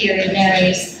the anterior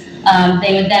nares.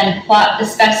 They would then plot the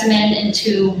specimen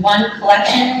into one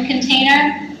collection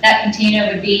container. That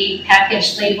container would be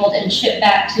packaged, labeled, and shipped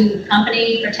back to the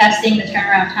company for testing. The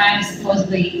turnaround time is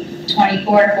supposedly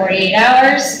 24 to 48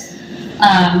 hours.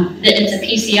 It's a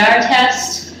PCR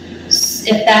test.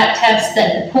 If that test,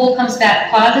 that the pool comes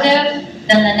back positive,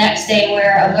 then the next day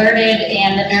we're alerted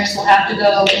and the nurse will have to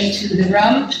go into the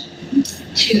room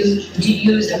to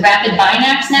use a rapid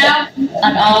Binax now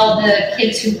on all the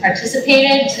kids who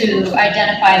participated to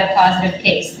identify the positive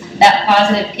case. That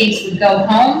positive case would go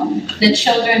home. The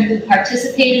children who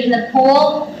participated in the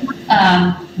pool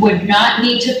would not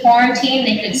need to quarantine.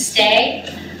 They could stay.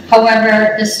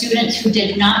 However, the students who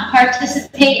did not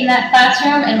participate in that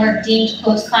classroom and were deemed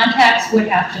close contacts would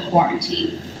have to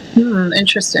quarantine.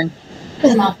 Interesting.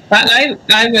 I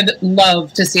would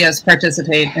love to see us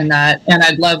participate in that, and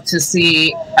I'd love to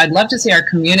see our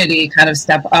community kind of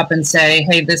step up and say,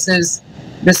 hey, this is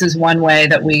one way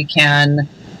that we can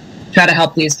try to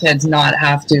help these kids not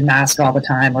have to mask all the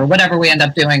time or whatever we end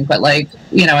up doing. But I'd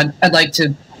like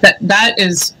to,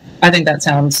 I think that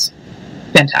sounds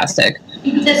fantastic.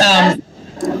 We discussed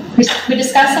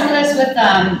some of this with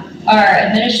our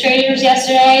administrators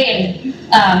yesterday,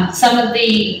 and some of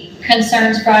the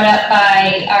concerns brought up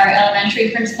by our elementary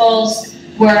principals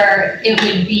were it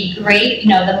would be great,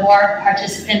 the more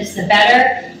participants, the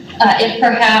better. If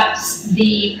perhaps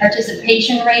the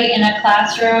participation rate in a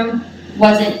classroom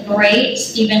wasn't great,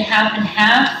 even half and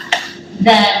half,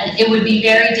 then it would be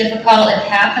very difficult if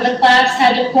half of the class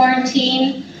had to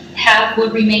quarantine, half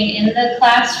would remain in the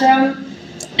classroom.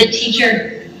 The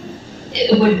teacher,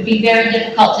 it would be very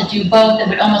difficult to do both. It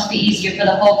would almost be easier for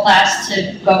the whole class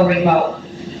to go remote.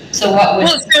 So what would...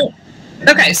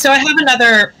 So I have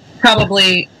another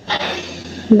probably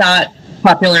not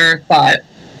popular thought,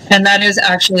 and that is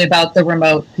actually about the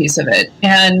remote piece of it.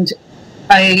 And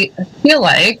I feel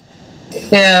like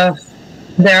if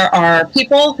there are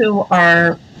people who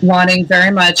are wanting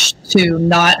very much to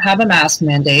not have a mask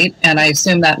mandate, and I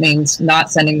assume that means not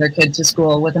sending their kid to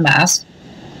school with a mask,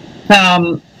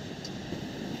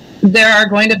 there are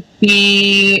going to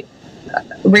be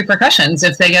repercussions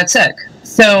if they get sick.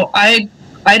 So I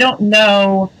don't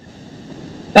know.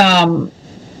 I'm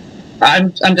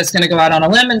just going to go out on a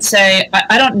limb and say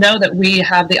I don't know that we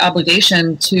have the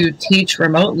obligation to teach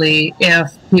remotely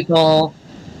if people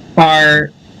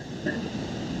are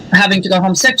having to go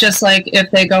home sick, just like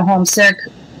if they go home sick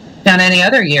on any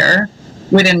other year.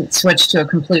 We didn't switch to a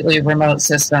completely remote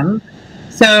system.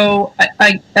 So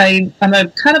I'm a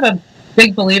kind of a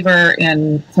big believer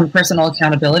in some personal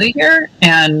accountability here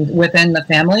and within the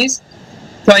families.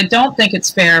 So I don't think it's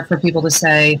fair for people to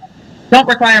say, don't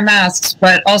require masks,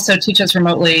 but also teach us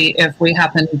remotely if we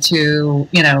happen to,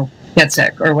 get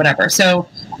sick or whatever. So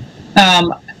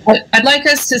I'd like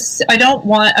us to,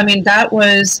 that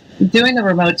was, doing the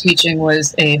remote teaching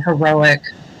was a heroic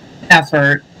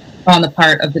effort on the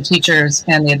part of the teachers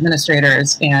and the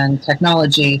administrators and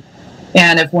technology.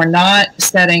 And if we're not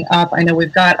setting up, I know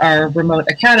we've got our remote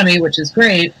academy, which is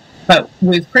great, but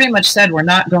we've pretty much said we're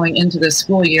not going into this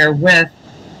school year with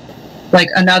like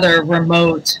another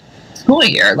remote school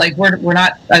year. Like we're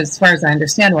not, as far as I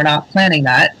understand, we're not planning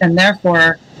that. And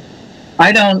therefore,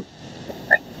 I don't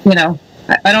know.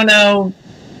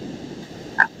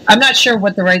 I'm not sure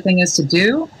what the right thing is to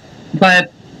do,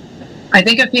 but I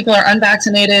think if people are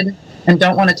unvaccinated and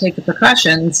don't want to take the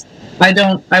precautions,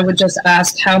 I would just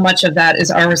ask how much of that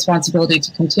is our responsibility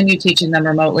to continue teaching them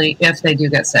remotely if they do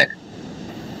get sick.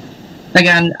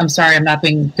 Again, I'm sorry, I'm not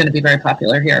going to be very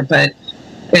popular here, but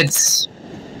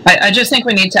I just think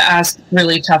we need to ask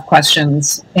really tough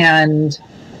questions and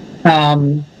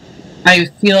I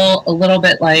feel a little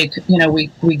bit like,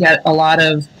 we get a lot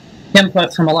of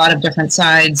input from a lot of different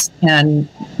sides, and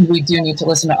we do need to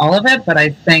listen to all of it. But I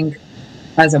think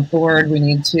as a board,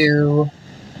 we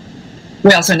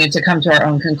also need to come to our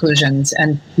own conclusions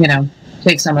and,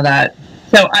 take some of that.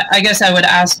 So I guess I would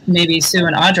ask maybe Sue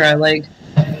and Audra, like,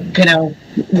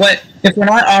 what, if we're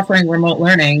not offering remote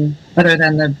learning other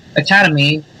than the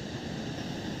academy,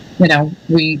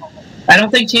 I don't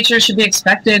think teachers should be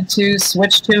expected to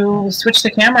switch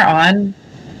the camera on,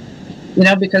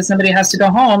 because somebody has to go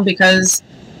home because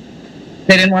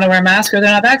they didn't want to wear a mask or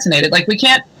they're not vaccinated. Like, you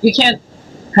can't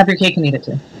have your cake and eat it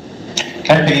too.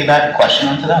 Can I piggyback a question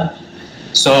onto that?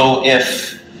 So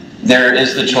if there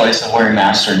is the choice of wearing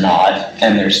masks or not,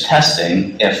 and there's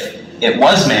testing, if it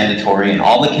was mandatory and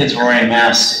all the kids were wearing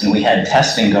masks and we had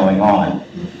testing going on,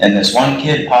 and this one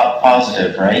kid popped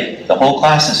positive, right? The whole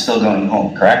class is still going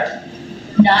home, correct?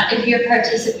 Not if you're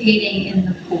participating in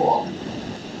the pool.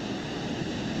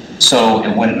 So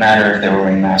it wouldn't matter if they were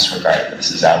wearing masks regardless,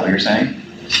 is that what you're saying?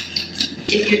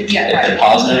 If they're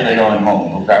positive, they're going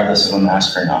home, regardless of a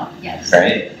mask or not. Yes.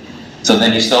 Right? So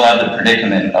then you still have the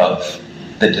predicament of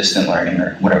the distant learning,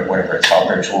 or whatever it's called,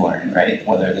 virtual learning, right?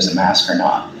 Whether there's a mask or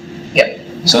not. Yep.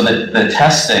 So the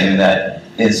testing that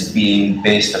is being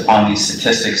based upon these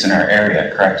statistics in our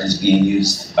area, correct, is being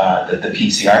used, the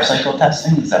PCR cycle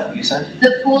testing, is that what you said?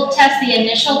 The pool test, the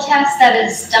initial test that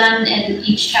is done, and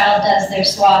each child does their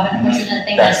swab, and puts in a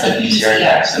thing that's the PCR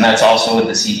test, and that's also what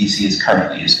the CDC is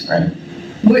currently using, right?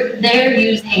 They're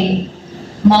using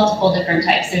multiple different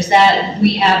types. There's that,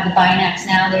 we have the Binax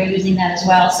now, they're using that as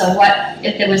well. So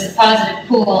if there was a positive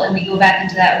pool and we go back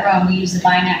into that room, we use the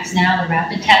Binax now, the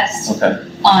rapid test,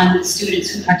 on students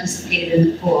who participated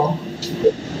in the pool.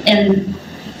 And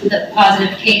the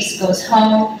positive case goes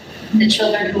home, the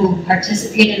children who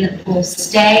participated in the pool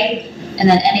stay, and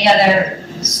then any other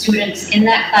students in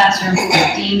that classroom who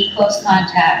are deemed close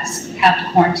contacts have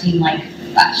to quarantine like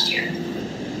last year.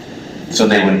 So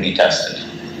they wouldn't be tested?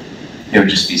 It would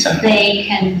just be sent home?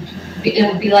 It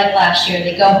would be like last year.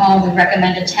 They go home, we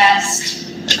recommend a test.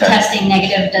 Okay. Testing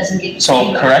negative doesn't get.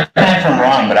 So correct me if I'm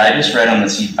wrong, but I just read on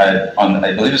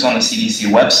I believe it was on the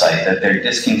CDC website that they're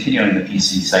discontinuing the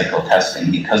PC cycle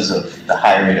testing because of the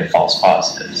high rate of false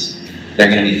positives.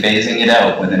 They're going to be phasing it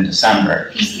out within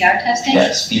December. PCR testing?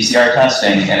 Yes, PCR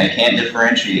testing, and it can't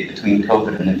differentiate between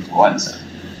COVID and influenza.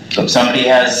 So if somebody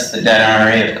has the dead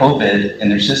RNA of COVID in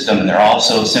their system and they're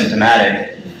also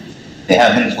symptomatic, they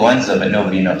have influenza, but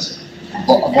nobody knows it.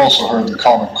 Well, I've also heard the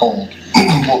common cold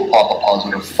will pop a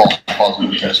positive, false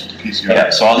positive test with the PCR. Yeah,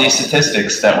 so all these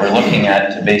statistics that we're looking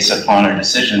at to base upon our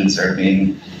decisions are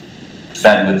being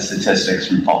fed with statistics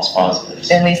from false positives.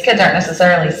 And these kids aren't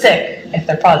necessarily sick if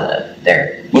they're positive.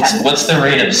 What's the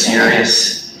rate of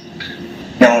serious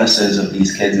illnesses of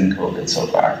these kids in COVID so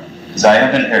far? Because I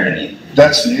haven't heard any.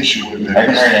 That's the issue with it.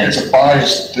 It's a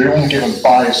biased, they're only given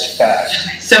biased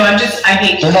facts. So I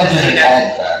hate to They're not say giving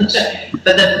that, all facts.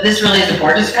 but this really is a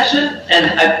board discussion,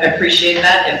 and I appreciate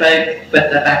that, but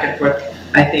the back and forth,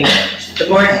 I think, the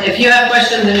board, if you have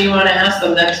questions and you want to ask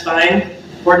them, that's fine,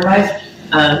 board-wise,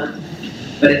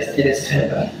 but it is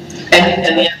kind of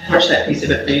and the unfortunate piece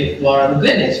of it for you, Laura, the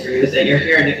good news for you is that you're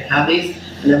here and you can have these,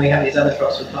 and then we have these other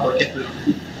folks with public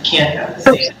who can't have the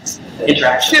same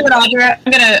interaction. Sure,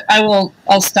 Audra,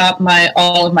 I'll stop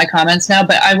all of my comments now,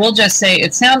 but I will just say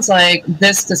it sounds like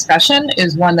this discussion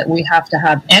is one that we have to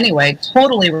have anyway,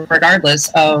 totally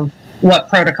regardless of what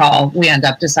protocol we end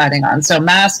up deciding on. So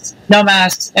masks, no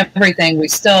masks, everything, we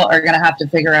still are going to have to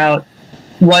figure out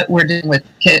what we're doing with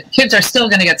kids. Kids are still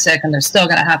going to get sick and they're still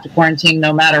going to have to quarantine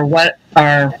no matter what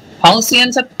our policy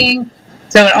ends up being.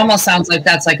 So it almost sounds like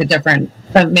that's like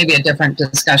maybe a different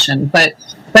discussion. But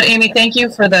Amy, thank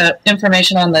you for the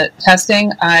information on the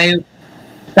testing. I'm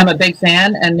a big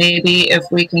fan, and maybe if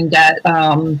we can get,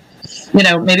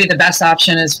 maybe the best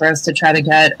option is for us to try to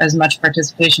get as much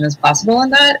participation as possible in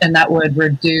that, and that would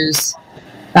reduce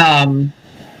the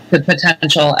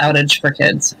potential outage for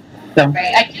kids. So.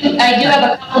 Right. I do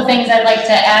have a couple of things I'd like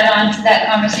to add on to that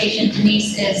conversation,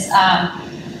 Denise, is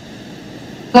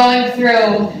going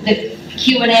through the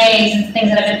Q&As and things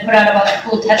that have been put out about the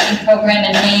pool testing program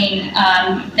in Maine.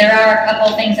 There are a couple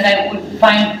of things that I would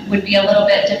find would be a little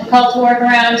bit difficult to work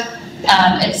around.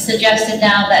 It's suggested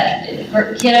now that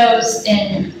for kiddos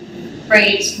in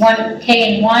grades 1K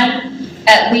and 1,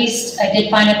 at least I did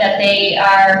find it that they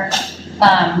are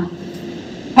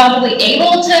probably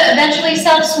able to eventually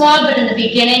self-swab, but in the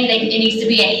beginning it needs to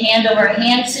be a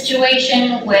hand-over-hand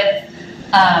situation with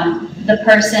the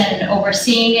person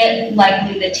overseeing it,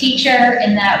 likely the teacher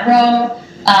in that room.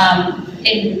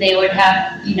 And they would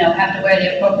have to wear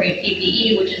the appropriate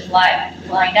PPE, which is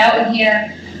lined out in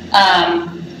here.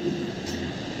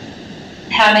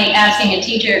 Asking a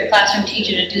classroom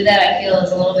teacher to do that, I feel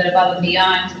is a little bit above and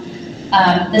beyond.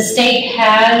 The state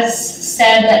has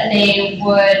said that they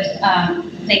would,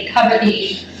 they cover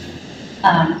the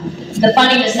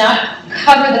funding does not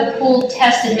cover the pool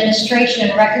test administration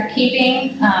and record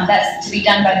keeping. That's to be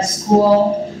done by the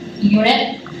school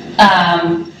unit.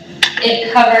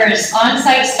 It covers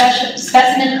on-site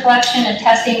specimen collection and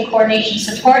testing coordination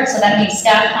support. So that means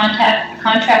staff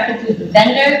contracted with the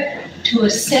vendor to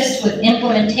assist with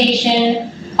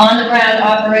implementation, on-the-ground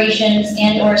operations,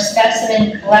 and/or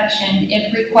specimen collection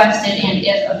if requested and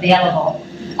if available.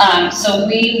 So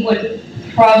we would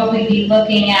probably be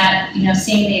looking at,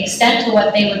 seeing the extent to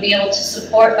what they would be able to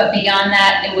support, but beyond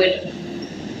that,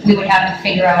 we would have to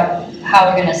figure out how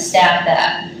we're going to staff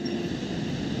that.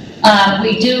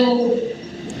 We do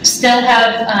still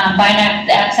have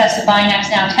access to Buy Next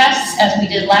Now tests as we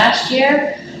did last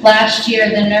year. Last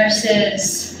year, the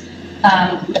nurses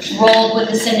rolled with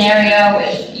the scenario.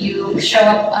 If you show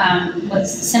up with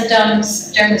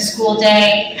symptoms during the school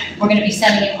day, we're going to be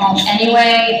sending you home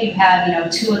anyway. If you have,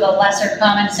 2 of the lesser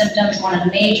common symptoms, 1 of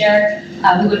the major,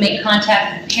 we would make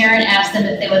contact with the parent, ask them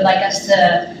if they would like us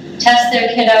to test their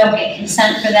kiddo, get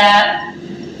consent for that.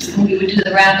 We would do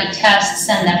the rapid test,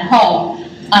 send them home.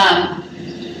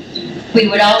 We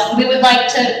would like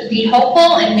to be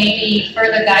hopeful, and maybe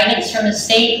further guidance from the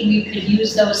state. We could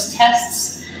use those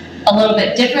tests a little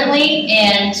bit differently,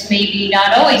 and maybe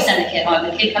not always send the kid home.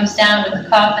 If the kid comes down with a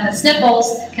cough and the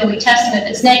sniffles, can we test them? If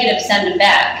it's negative, send them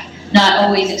back, not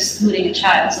always excluding a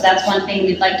child. So that's one thing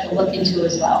we'd like to look into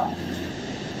as well.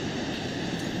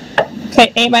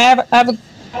 Okay, Amy, I have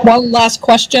one last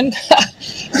question.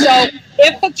 So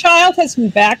if a child has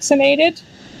been vaccinated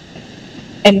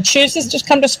and chooses to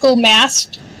come to school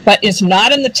masked, but is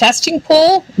not in the testing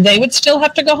pool, they would still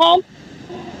have to go home?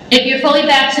 If you're fully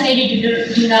vaccinated, you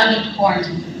do not need to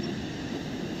quarantine.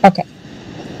 Okay.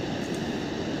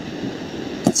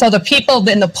 So the people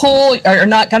in the pool are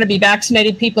not going to be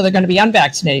vaccinated people, they're going to be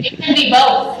unvaccinated people? It can be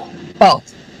both.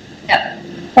 Both? Yep.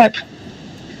 Okay.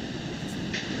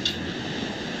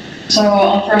 So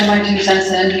I'll throw my 2 cents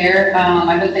in here.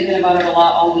 I've been thinking about it a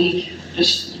lot all week,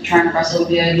 just trying to wrestle with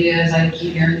the idea as I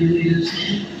keep hearing the news.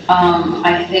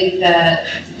 I think that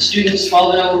students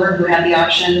 12 and over who had the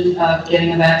option of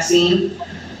getting a vaccine,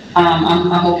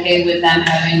 I'm okay with them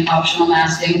having optional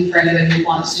masking for anybody who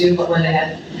wants to, but where they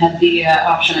had the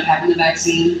option of having the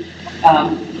vaccine,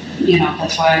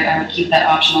 that's why I would keep that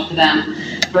optional for them.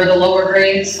 For the lower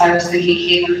grades, I was thinking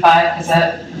K through 5, because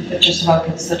that just about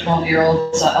gets the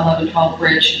 12-year-olds, 11, 12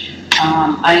 bridge.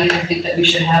 I either think that we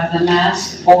should have them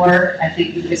masked, or I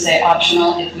think we could say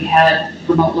optional if we had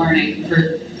remote learning for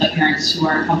the parents who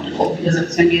aren't comfortable, because if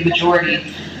it's going to be a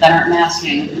majority that aren't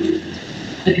masking,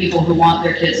 the people who want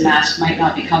their kids masked might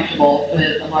not be comfortable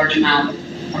with a large amount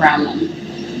around them.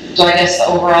 So I guess the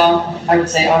overall, I would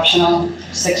say optional,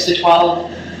 6 to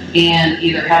 12, and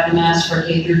either have the mask for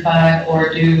K through 5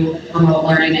 or do remote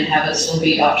learning and have it still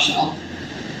be optional.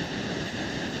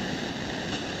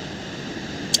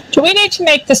 Do we need to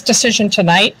make this decision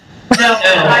tonight? No,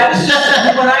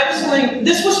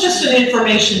 this was just an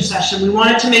information session. We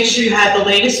wanted to make sure you had the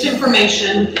latest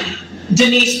information.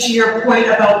 Denise, to your point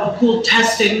about the pool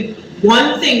testing,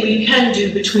 one thing we can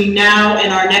do between now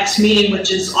and our next meeting,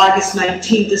 which is August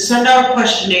 19th, is send out a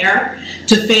questionnaire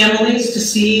to families to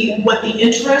see what the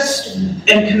interest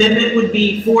and commitment would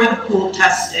be for the pool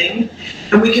testing.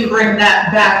 And we can bring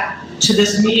that back to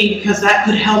this meeting, because that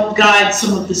could help guide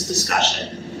some of this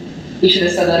discussion. You should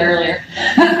have said that earlier.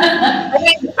 I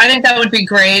think that would be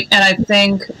great. And I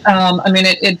think,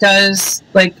 it does,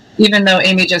 even though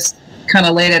Amy just kind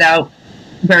of laid it out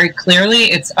very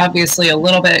clearly, it's obviously a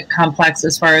little bit complex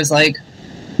as far as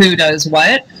who does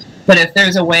what. But if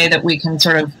there's a way that we can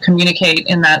sort of communicate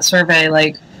in that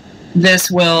survey, this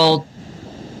will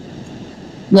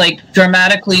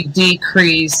dramatically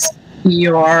decrease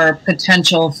your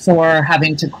potential for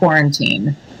having to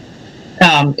quarantine.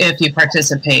 If you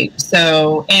participate.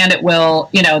 So, and it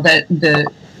will,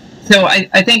 so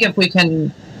I think if we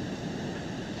can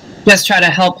just try to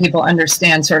help people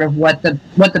understand sort of what the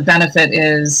benefit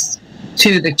is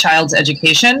to the child's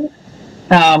education,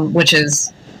 which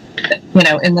is,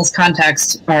 in this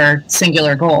context, our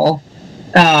singular goal,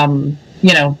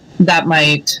 that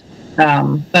might,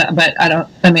 but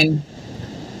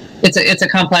it's a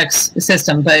complex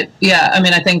system, but yeah,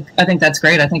 I think that's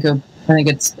great. I think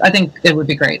it would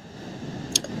be great.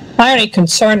 My only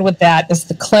concern with that is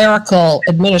the clerical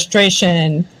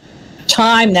administration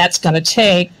time that's going to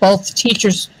take, both the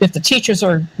teachers, if the teachers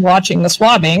are watching the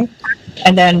swabbing,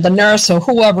 and then the nurse or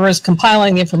whoever is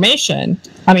compiling the information.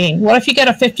 I mean, what if you get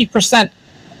a 50%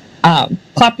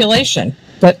 population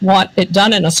that want it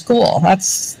done in a school?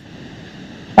 That's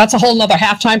a whole nother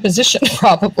half-time position,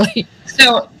 probably.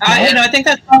 So I think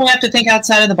that's why we have to think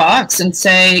outside of the box and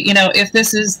say, if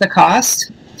this is the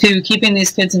cost to keeping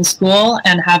these kids in school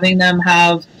and having them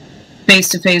have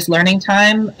face-to-face learning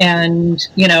time, and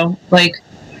like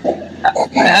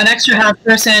an extra half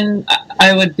person,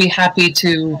 I would be happy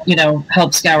to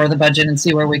help scour the budget and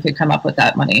see where we could come up with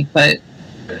that money. But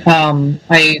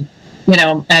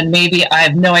and maybe, I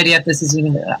have no idea if this is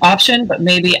even an option, but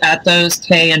maybe at those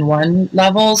K and 1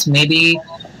 levels, maybe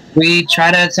we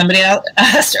try to, somebody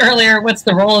asked earlier, what's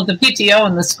the role of the PTO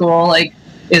in the school? Like,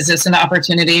 is this an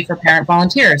opportunity for parent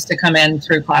volunteers to come in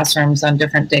through classrooms on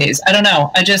different days? I don't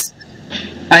know.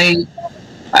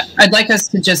 I'd like us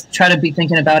to just try to be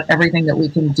thinking about everything that we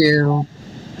can do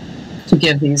to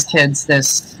give these kids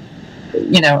this,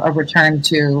 a return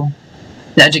to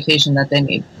the education that they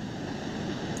need.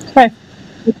 Okay.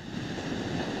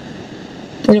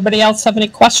 Anybody else have any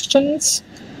questions?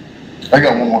 I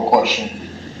got one more question.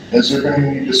 Is there going to be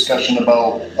any discussion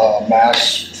about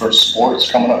masks for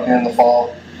sports coming up here in the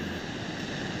fall?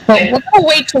 Well, we're going to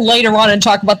wait till later on and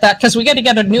talk about that, because we got to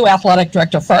get a new athletic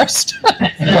director first.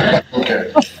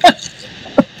 Okay.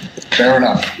 Fair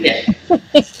enough. Yeah.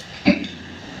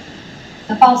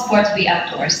 The fall sports will be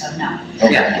outdoors, so no.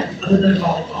 Okay. Yeah, other than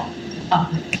volleyball.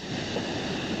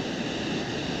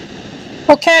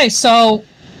 Okay, so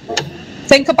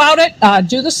think about it.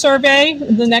 Do the survey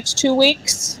in the next 2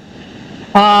 weeks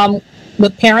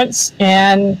with parents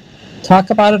and talk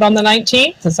about it on the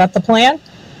 19th. Is that the plan?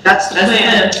 That's the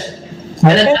plan.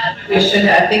 And then we should,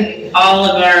 I think all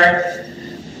of our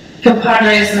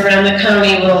compadres around the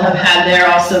county will have had their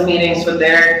also meetings with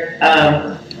their,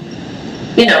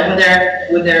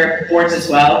 with their boards as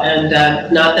well. And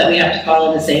not that we have to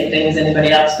follow the same thing as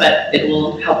anybody else, but it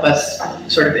will help us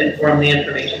sort of inform the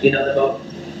information, the vote.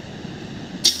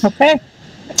 Okay.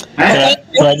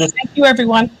 Thank you,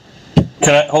 everyone.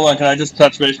 Can I just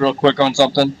touch base real quick on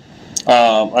something?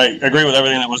 I agree with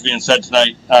everything that was being said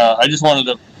tonight. I just wanted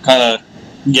to kind of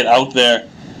get out there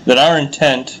that our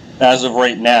intent, as of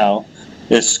right now,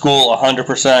 is school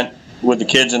 100% with the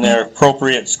kids in their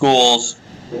appropriate schools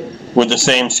with the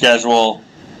same schedule,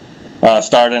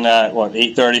 starting at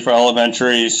 8:30 for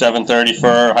elementary, 7:30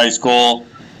 for high school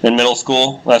and middle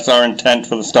school. That's our intent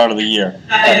for the start of the year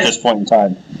at this point in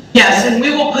time. Yes, and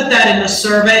we will put that in the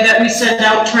survey that we send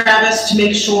out, Travis, to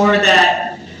make sure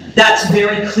that that's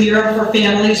very clear for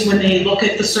families when they look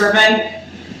at the survey.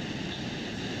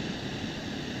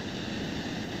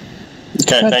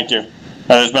 Okay, thank you.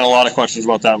 There's been a lot of questions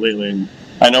about that lately, and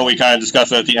I know we kind of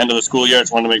discussed it at the end of the school year. I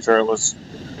just wanted to make sure it was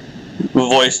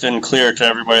voiced and clear to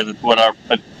everybody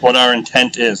that what our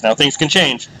intent is. Now, things can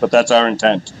change, but that's our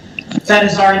intent. That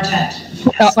is our intent.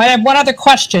 I have one other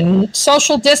question.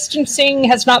 Social distancing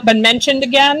has not been mentioned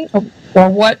again, or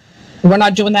what? We're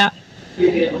not doing that?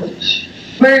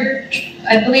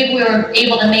 I believe we were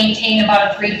able to maintain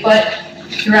about a 3 foot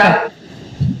throughout.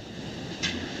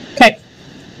 Okay.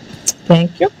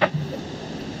 Thank you.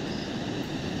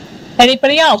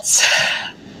 Anybody else?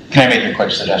 Can I make a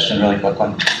quick suggestion, really quick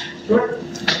one? Sure.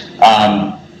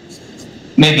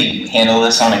 Maybe handle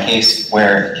this on a case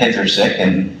where kids are sick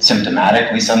and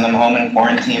symptomatic. We send them home and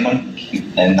quarantine them,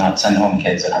 and not send home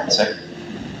kids that aren't sick.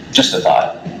 Just a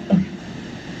thought.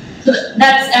 So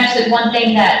that's actually one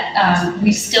thing that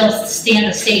the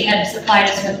state had supplied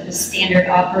us with the standard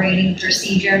operating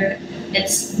procedure.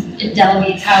 It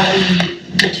delegates how we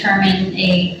determine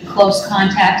a close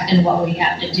contact and what we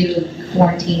have to do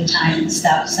quarantine time and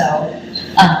stuff. So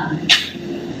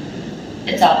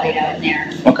it's all laid out in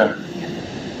there. Okay.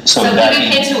 So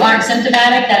even kids who aren't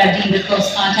symptomatic that are deemed a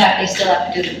close contact, they still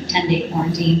have to do the 10-day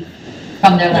quarantine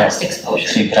from their last exposure.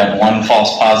 So you could have one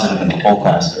false positive and the whole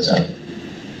class goes out.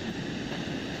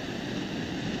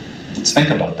 Let's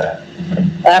think about that.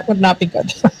 That would not be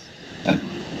good.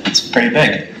 It's pretty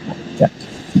big.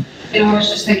 I was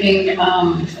just thinking,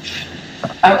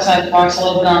 outside the box a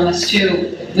little bit on this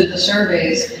too, with the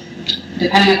surveys,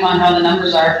 depending upon how the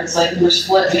numbers are, if it's like we're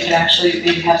split, we could actually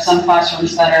maybe have some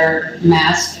classrooms that are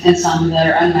masked and some that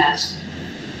are unmasked.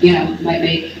 Might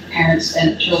make parents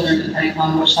and children, depending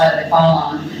upon which side they fall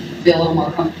on, feel a little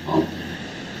more comfortable.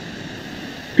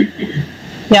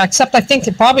 Yeah, except I think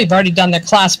they probably have already done their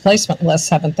class placement lists,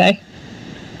 haven't they?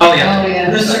 Oh, yeah. Oh, yeah.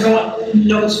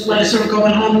 Letters are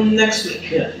going home next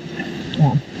week. Yeah.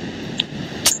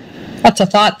 That's a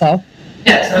thought, though.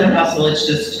 Yeah, it's not impossible, it's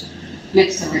just...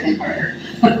 Makes everything harder.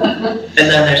 And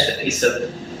then there's the piece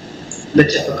of the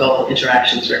typical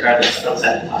interactions regardless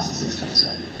outside the classes and stuff,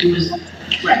 so.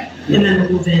 Right, and then the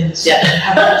move-ins. Yeah.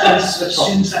 Have a place with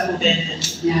students that move in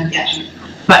and. Yeah.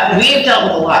 But we have dealt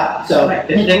with a lot, so if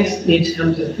things need to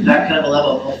come to that kind of a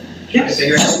level, we'll try to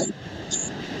figure it out.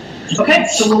 Okay,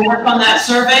 so we'll work on that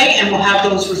survey and we'll have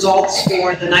those results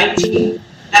for the 19th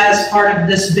as part of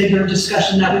this bigger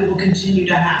discussion that we will continue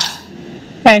to have.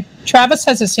 Okay, Travis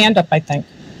has his hand up, I think.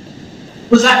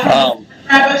 Was that from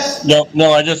Travis?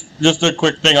 No, I just a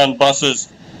quick thing on buses.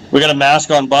 We got a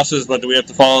mask on buses, but do we have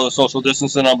to follow the social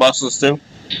distancing on buses too?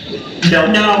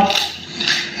 No.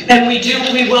 And we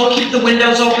will keep the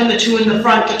windows open, the 2 in the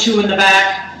front, the 2 in the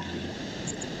back.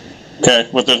 Okay,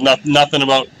 but there's nothing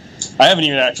about, I haven't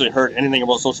even actually heard anything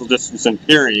about social distancing,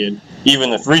 period,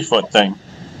 even the 3-foot thing.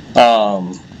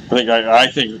 I think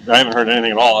I haven't heard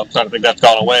anything at all. I'm trying to think that's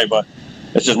gone away, but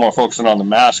it's just more focusing on the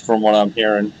mask from what I'm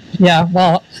hearing. Yeah,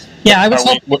 well, yeah, I was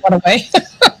hoping it went away.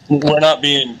 We're not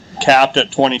being capped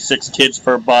at 26 kids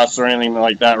per bus or anything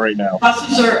like that right now.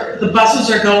 The buses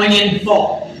are going in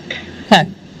full. Okay.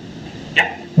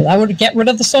 Yeah. Well, I would get rid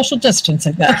of the social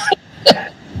distancing then.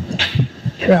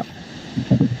 Yeah.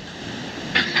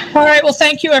 All right, well,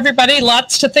 thank you, everybody.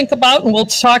 Lots to think about, and we'll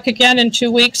talk again in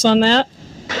 2 weeks on that.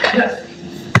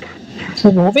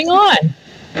 So moving on.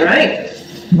 All right.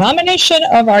 Nomination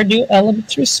of our new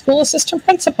elementary school assistant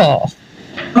principal.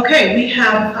 Okay, we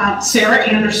have Sarah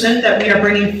Anderson that we are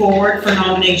bringing forward for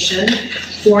nomination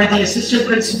for the assistant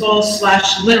principal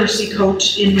 / literacy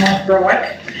coach in North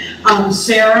Berwick.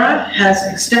 Sarah has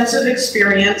extensive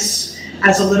experience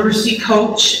as a literacy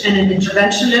coach and an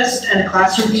interventionist and a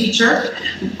classroom teacher.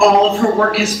 All of her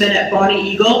work has been at Bonnie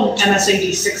Eagle,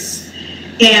 MSAD 6,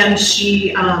 and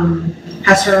she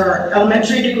has her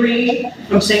elementary degree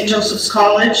from St. Joseph's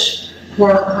College,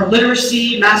 her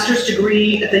literacy master's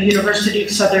degree at the University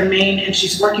of Southern Maine, and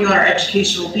she's working on her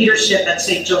educational leadership at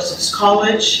St. Joseph's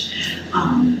College.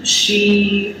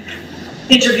 She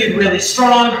interviewed really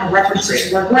strong, her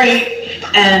references were great,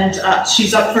 and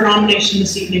she's up for nomination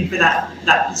this evening for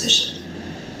that position.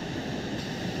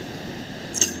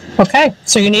 Okay,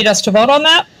 so you need us to vote on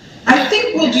that? I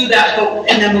think we'll do that vote,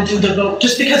 and then we'll do the vote,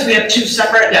 just because we have 2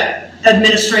 separate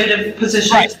administrative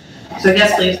positions. Right. So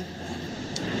yes, please.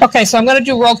 Okay, so I'm going to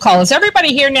do roll call. Is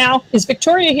everybody here now? Is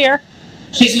Victoria here?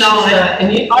 She's not,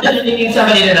 and you need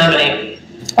somebody to nominate.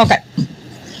 Okay.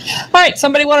 All right,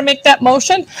 somebody want to make that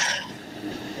motion?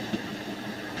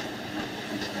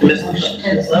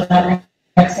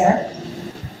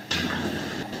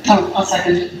 I'll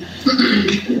second.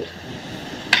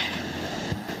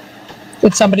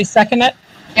 Did somebody second it?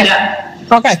 Yeah.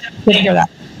 Okay, didn't hear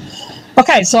that.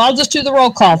 Okay, so I'll just do the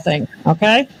roll call thing,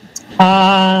 okay?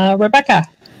 Rebecca?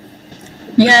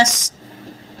 Yes.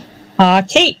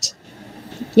 Kate?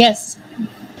 Yes.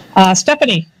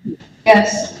 Stephanie?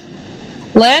 Yes.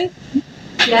 Lynn?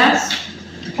 Yes.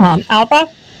 Alba?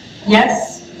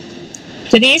 Yes.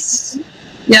 Denise?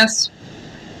 Yes.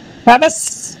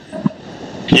 Travis?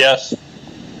 Yes.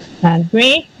 And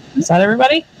me? Is that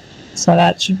everybody? So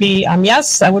that should be,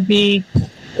 yes, that would be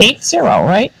 8-0,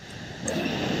 right?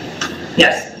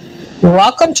 Yes.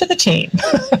 Welcome to the team.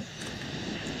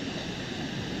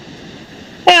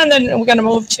 And then we're going to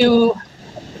move to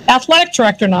athletic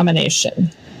director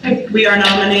nomination. We are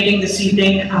nominating this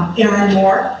evening Erin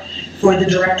Moore for the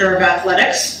Director of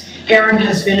Athletics. Erin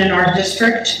has been in our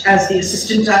district as the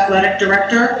Assistant Athletic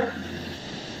Director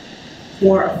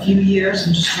for a few years.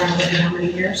 I'm just trying to look at how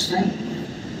many years, right?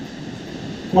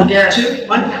 One, two,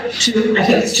 I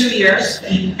think it's 2 years.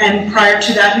 And prior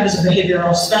to that, he was a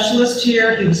behavioral specialist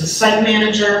here. He was a site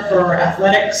manager for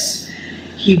athletics.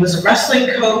 He was a wrestling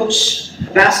coach,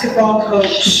 a basketball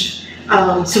coach.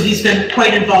 So he's been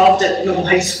quite involved at Noble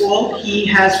High School. He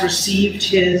has received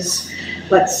his,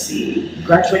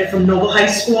 graduated from Noble High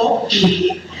School.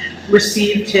 He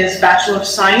received his Bachelor of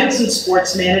Science in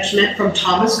Sports Management from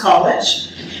Thomas College.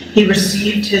 He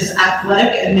received his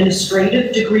athletic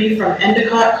administrative degree from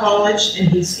Endicott College, and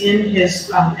he's in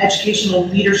his educational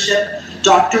leadership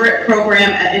doctorate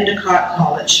program at Endicott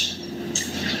College.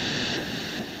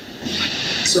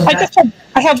 So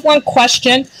I have one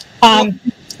question.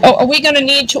 Are we going to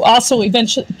need to also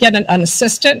eventually get an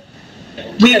assistant?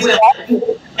 We will.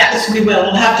 Yes, we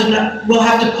will. We'll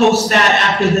have to post that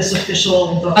after this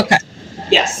official vote. Okay.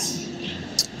 Yes.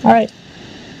 All right.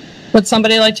 Would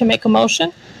somebody like to make a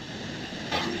motion?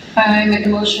 I make a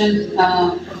motion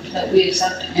that we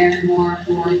accept Erin Moore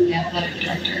for the athletic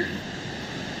director.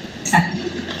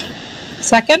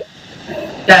 Second?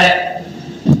 Got it.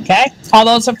 Okay. All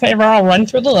those in favor, I'll run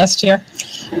through the list here.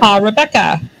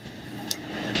 Rebecca?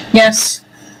 Yes.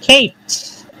 Kate?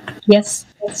 Yes.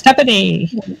 Stephanie,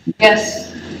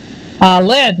 Yes.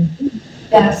 Lynn,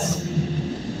 Yes.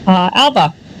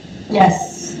 Alba,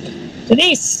 Yes.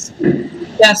 Denise,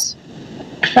 Yes.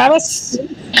 Travis,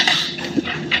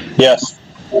 Yes.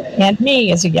 and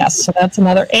me is a yes. So that's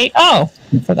another 8-0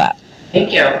 for that.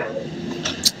 Thank you.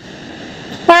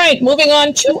 All right, moving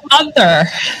on to other.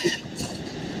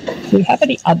 Do we have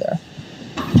any other?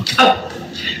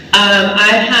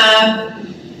 I have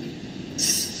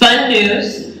fun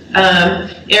news.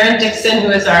 Erin Dixon, who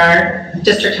is our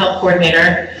district health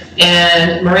coordinator,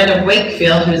 and Miranda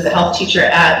Wakefield, who is the health teacher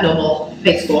at Noble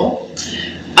High School,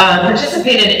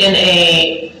 participated in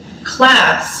a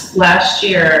class last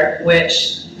year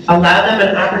which allowed them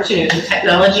an opportunity, a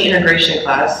technology integration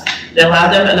class, that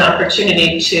allowed them an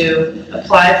opportunity to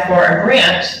apply for a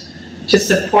grant to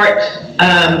support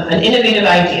an innovative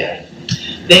idea.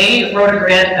 They wrote a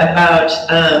grant about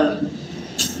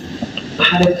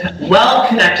well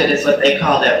connected is what they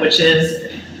called it, which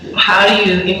is how do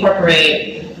you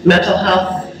incorporate mental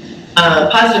health,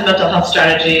 positive mental health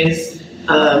strategies,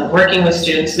 working with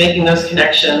students, making those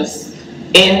connections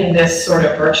in this sort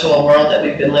of virtual world that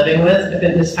we've been living with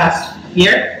this past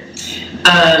year.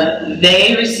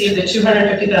 They received a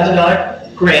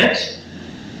 $250,000 grant.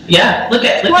 Yeah, look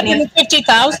at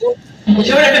 $250,000?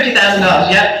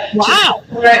 $250,000, yep. Wow.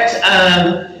 To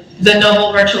support the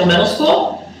Noble Virtual Middle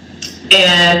School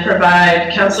and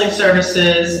provide counseling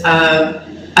services,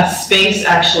 a space,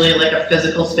 actually, like a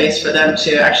physical space for them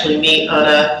to actually meet on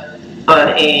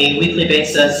a weekly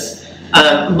basis,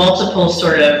 multiple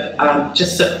sort of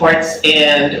just supports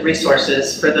and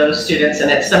resources for those students. And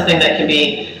it's something that can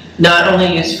be not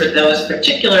only used for those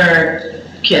particular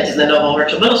kids in the Noble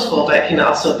Virtual Middle School, but it can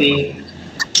also be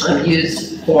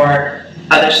used for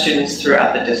other students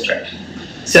throughout the district.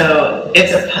 So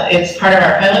it's part of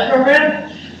our pilot program.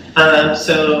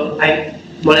 So I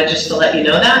wanted just to let you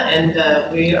know that, and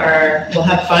we'll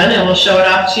have fun and we'll show it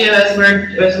off to you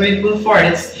as we move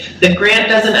forward. The grant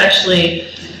doesn't actually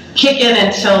kick in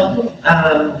until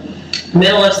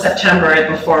middle of September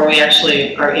before we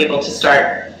actually are able to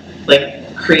start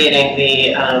like creating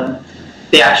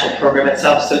the actual program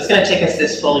itself. So it's going to take us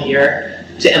this full year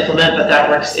to implement, but that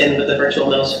works in with the virtual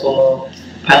middle school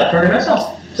pilot program as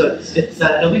well. So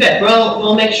it'll be good.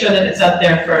 We'll make sure that it's out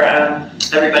there for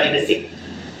everybody to see.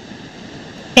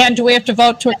 And do we have to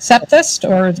vote to accept this,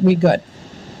 or are we good?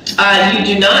 You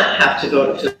do not have to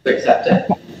vote to accept it,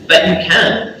 but you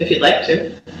can if you'd like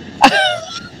to.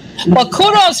 Well,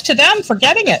 kudos to them for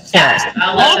getting it. Yeah,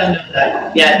 I'll let them know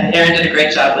that. Yeah, Erin did a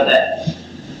great job with it.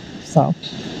 So.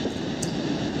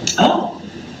 Oh,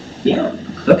 yeah.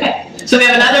 Okay. So we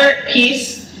have another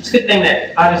piece. It's a good thing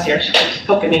that Audrey's here. She's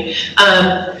poking me.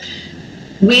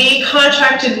 We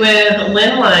contracted with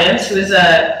Lynn Lyons, who is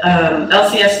a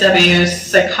LCSW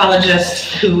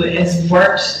psychologist who has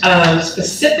worked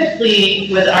specifically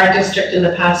with our district in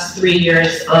the past 3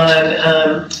 years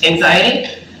on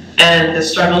anxiety and the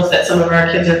struggles that some of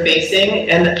our kids are facing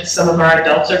and some of our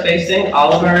adults are facing,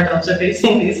 all of our adults are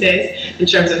facing these days, in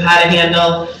terms of how to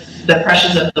handle the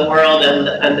pressures of the world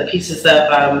and the pieces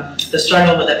of the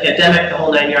struggle with the pandemic, the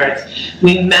whole 9 yards.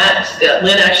 We met,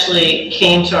 Lynn actually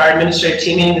came to our administrative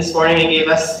team meeting this morning and gave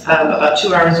us about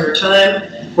 2 hours of her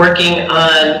time working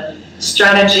on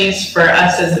strategies for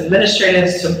us as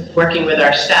administrators to working with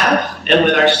our staff and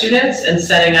with our students and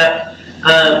setting up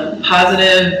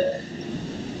positive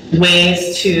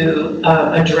ways to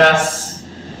address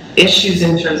issues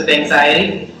in terms of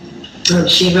anxiety.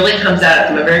 She really comes at it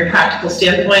from a very practical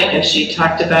standpoint, and she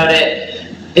talked about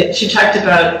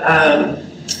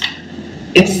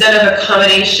instead of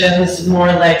accommodations, more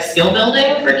like skill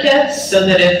building for kids, so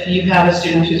that if you have a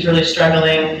student who's really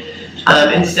struggling,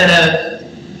 instead of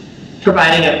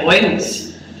providing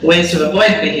ways to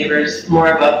avoid behaviors,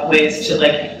 more about ways to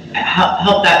like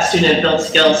help that student build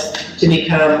skills to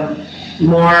become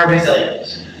more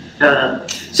resilient.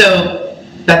 So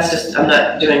that's just, I'm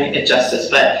not doing it justice,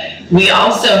 but we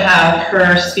also have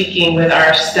her speaking with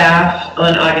our staff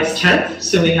on August 10th.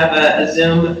 So we have a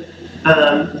Zoom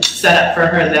set up for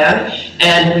her then.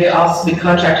 And we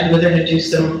contracted with her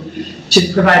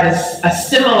to provide a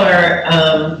similar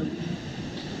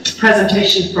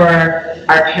presentation for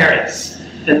our parents.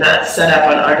 And that's set up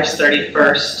on August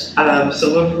 31st.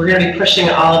 So we're gonna be pushing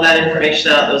all of that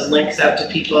information out, those links out to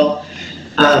people.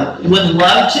 Would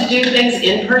love to do things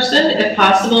in person if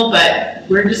possible, but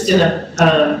we're just in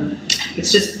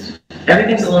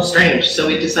everything's a little strange. So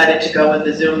we decided to go with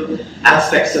the Zoom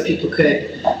aspect so people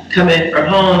could come in from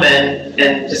home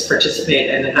and just participate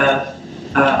and have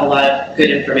a lot of good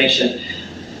information.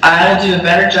 I'll do a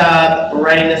better job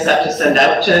writing this up to send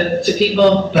out to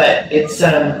people, but it's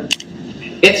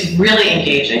really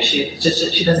engaging. She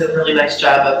does a really nice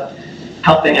job of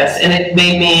helping us, and it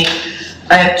made me.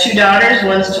 I have two daughters.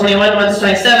 One's 21, one's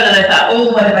 27, and I thought,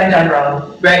 oh, what have I done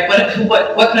wrong? Right? What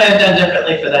could I have done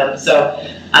differently for them? So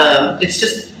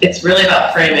it's really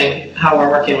about framing how we're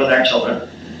working with our children.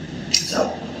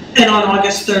 So. And on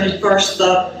August 31st,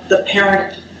 the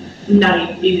parent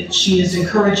night, she is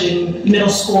encouraging middle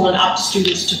school and up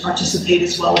students to participate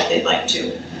as well if they'd like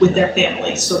to with their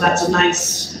families. So that's a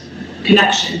nice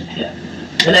connection. Yeah.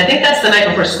 And I think that's the night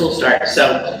before school starts.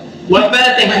 So what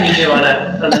better thing can you do on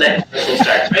the night before school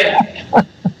starts, right?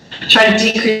 Try to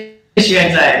decrease your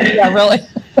anxiety. Yeah, really.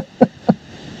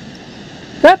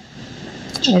 Good.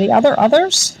 Any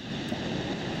others?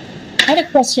 I had a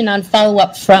question on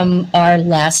follow-up from our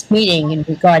last meeting in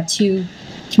regard to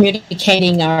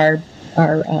communicating our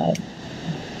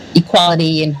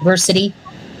equality and diversity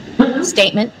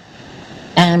statement,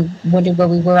 and wondered where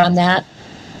we were on that.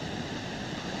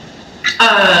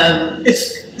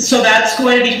 So that's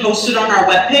going to be posted on our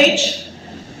webpage.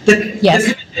 Yes.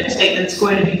 The commitment statement's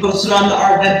going to be posted on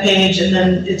our webpage, and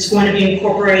then it's going to be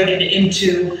incorporated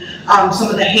into some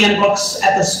of the handbooks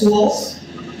at the schools.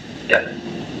 Yep.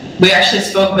 We actually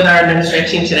spoke with our administrative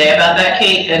team today about that,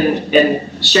 Kate,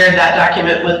 and shared that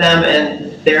document with them,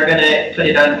 and they're going to put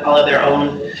it on all of their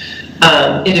own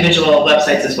individual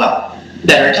websites as well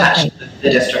that are attached to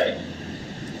the district.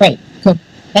 Great. Good.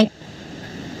 Thank you.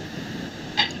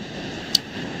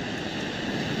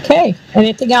 Okay.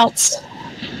 Anything else?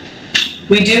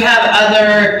 We do have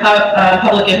other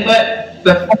public input,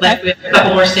 but like we have a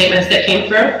couple more statements that came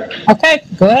through. Okay.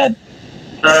 Go ahead.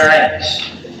 All right.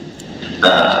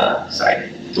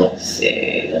 Sorry. Let's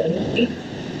see.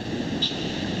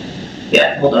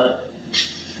 Yeah, hold on.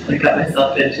 I got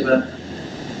myself into a.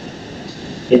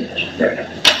 There we go.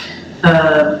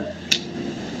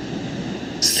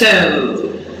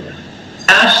 So,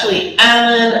 Ashley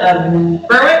Allen of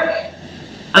Berwick.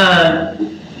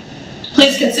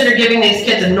 Please consider giving these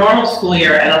kids a normal school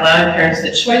year and allowing parents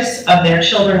the choice of their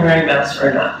children wearing masks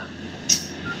or not.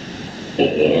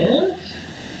 And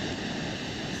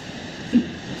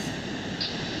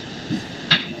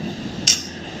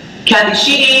Kathy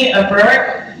Sheedy of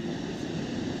Berwick.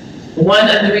 One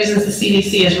of the reasons the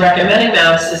CDC is recommending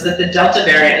masks is that the Delta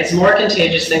variant is more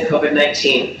contagious than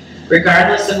COVID-19.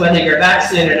 Regardless of whether you're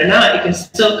vaccinated or not, you can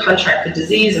still contract the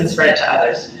disease and spread it to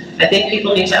others. I think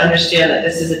people need to understand that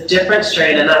this is a different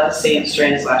strain and not the same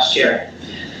strain as last year.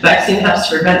 Vaccine helps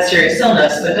to prevent serious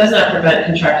illness, but does not prevent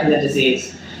contracting the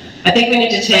disease. I think we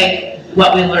need to take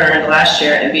what we learned last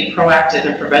year and be proactive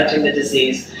in preventing the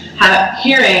disease.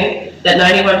 Hearing that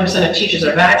 91% of teachers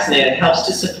are vaccinated helps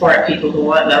to support people who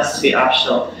want masks to be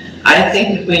optional. I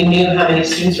think if we knew how many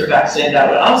students were vaccinated, that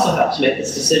would also help to make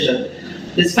this decision.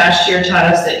 This past year taught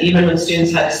us that even when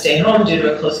students had to stay home due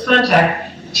to a close contact,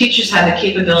 teachers had the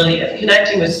capability of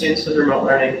connecting with students with remote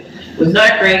learning. It was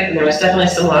not great, and there was definitely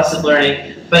some loss of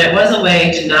learning, but it was a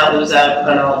way to not lose out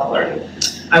on all of the learning.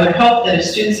 I would hope that if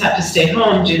students have to stay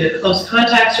home due to close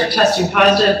contacts or testing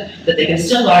positive, that they can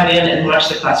still log in and watch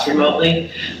the class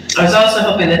remotely. I was also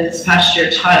hoping that this past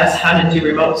year taught us how to do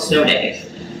remote snow days.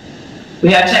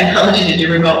 We have technology to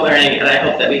do remote learning, and I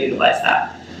hope that we utilize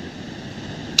that.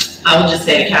 I will just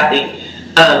say to Kathy,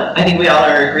 I think we all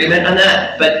are in agreement on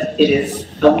that, but it is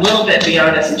a little bit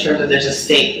beyond us in terms of there's a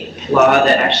state law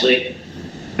that actually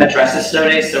addresses snow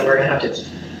days, so we're going to have to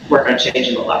work on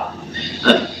changing the law.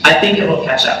 I think it will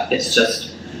catch up. It's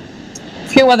just a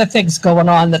few other things going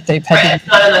on that they've had. Right, it's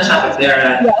not on the top of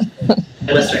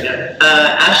their list right now.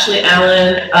 Ashley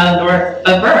Allen north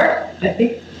of Berwick. I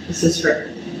think this is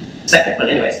her second one.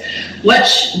 Anyways,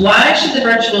 why should the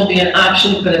virtual be an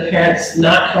option for the parents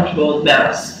not comfortable with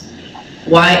masks?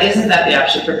 Why isn't that the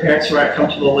option for parents who aren't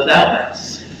comfortable without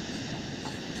masks?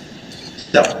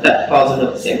 So that falls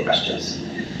into the same questions.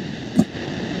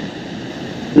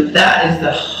 That is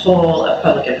the whole of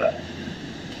public input.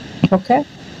 Okay.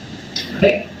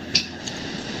 Okay.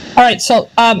 All right, so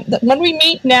when we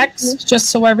meet next, just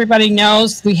so everybody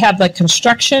knows, we have the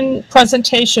construction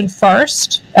presentation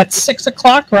first at 6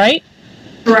 o'clock, right?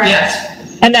 Right.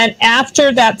 Yes. And then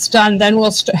after that's done, then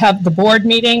we'll have the board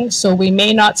meeting, so we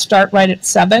may not start right at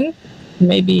 7,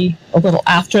 maybe a little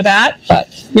after that,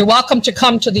 but you're welcome to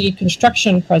come to the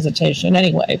construction presentation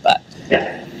anyway, but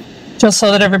just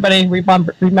so that everybody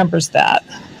remembers that.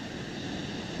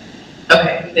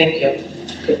 Okay, thank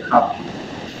you. Good call.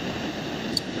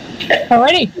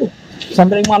 Alrighty.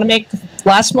 Somebody want to make the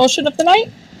last motion of the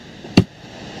night?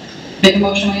 Make a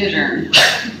motion, we adjourn.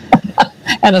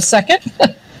 And a second?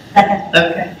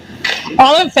 Okay.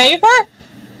 All in favor?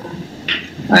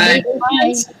 Aye.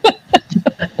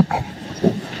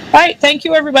 All right, thank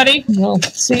you, everybody. We'll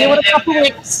see you in a couple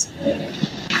weeks.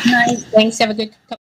 Nice. Thanks. Have a good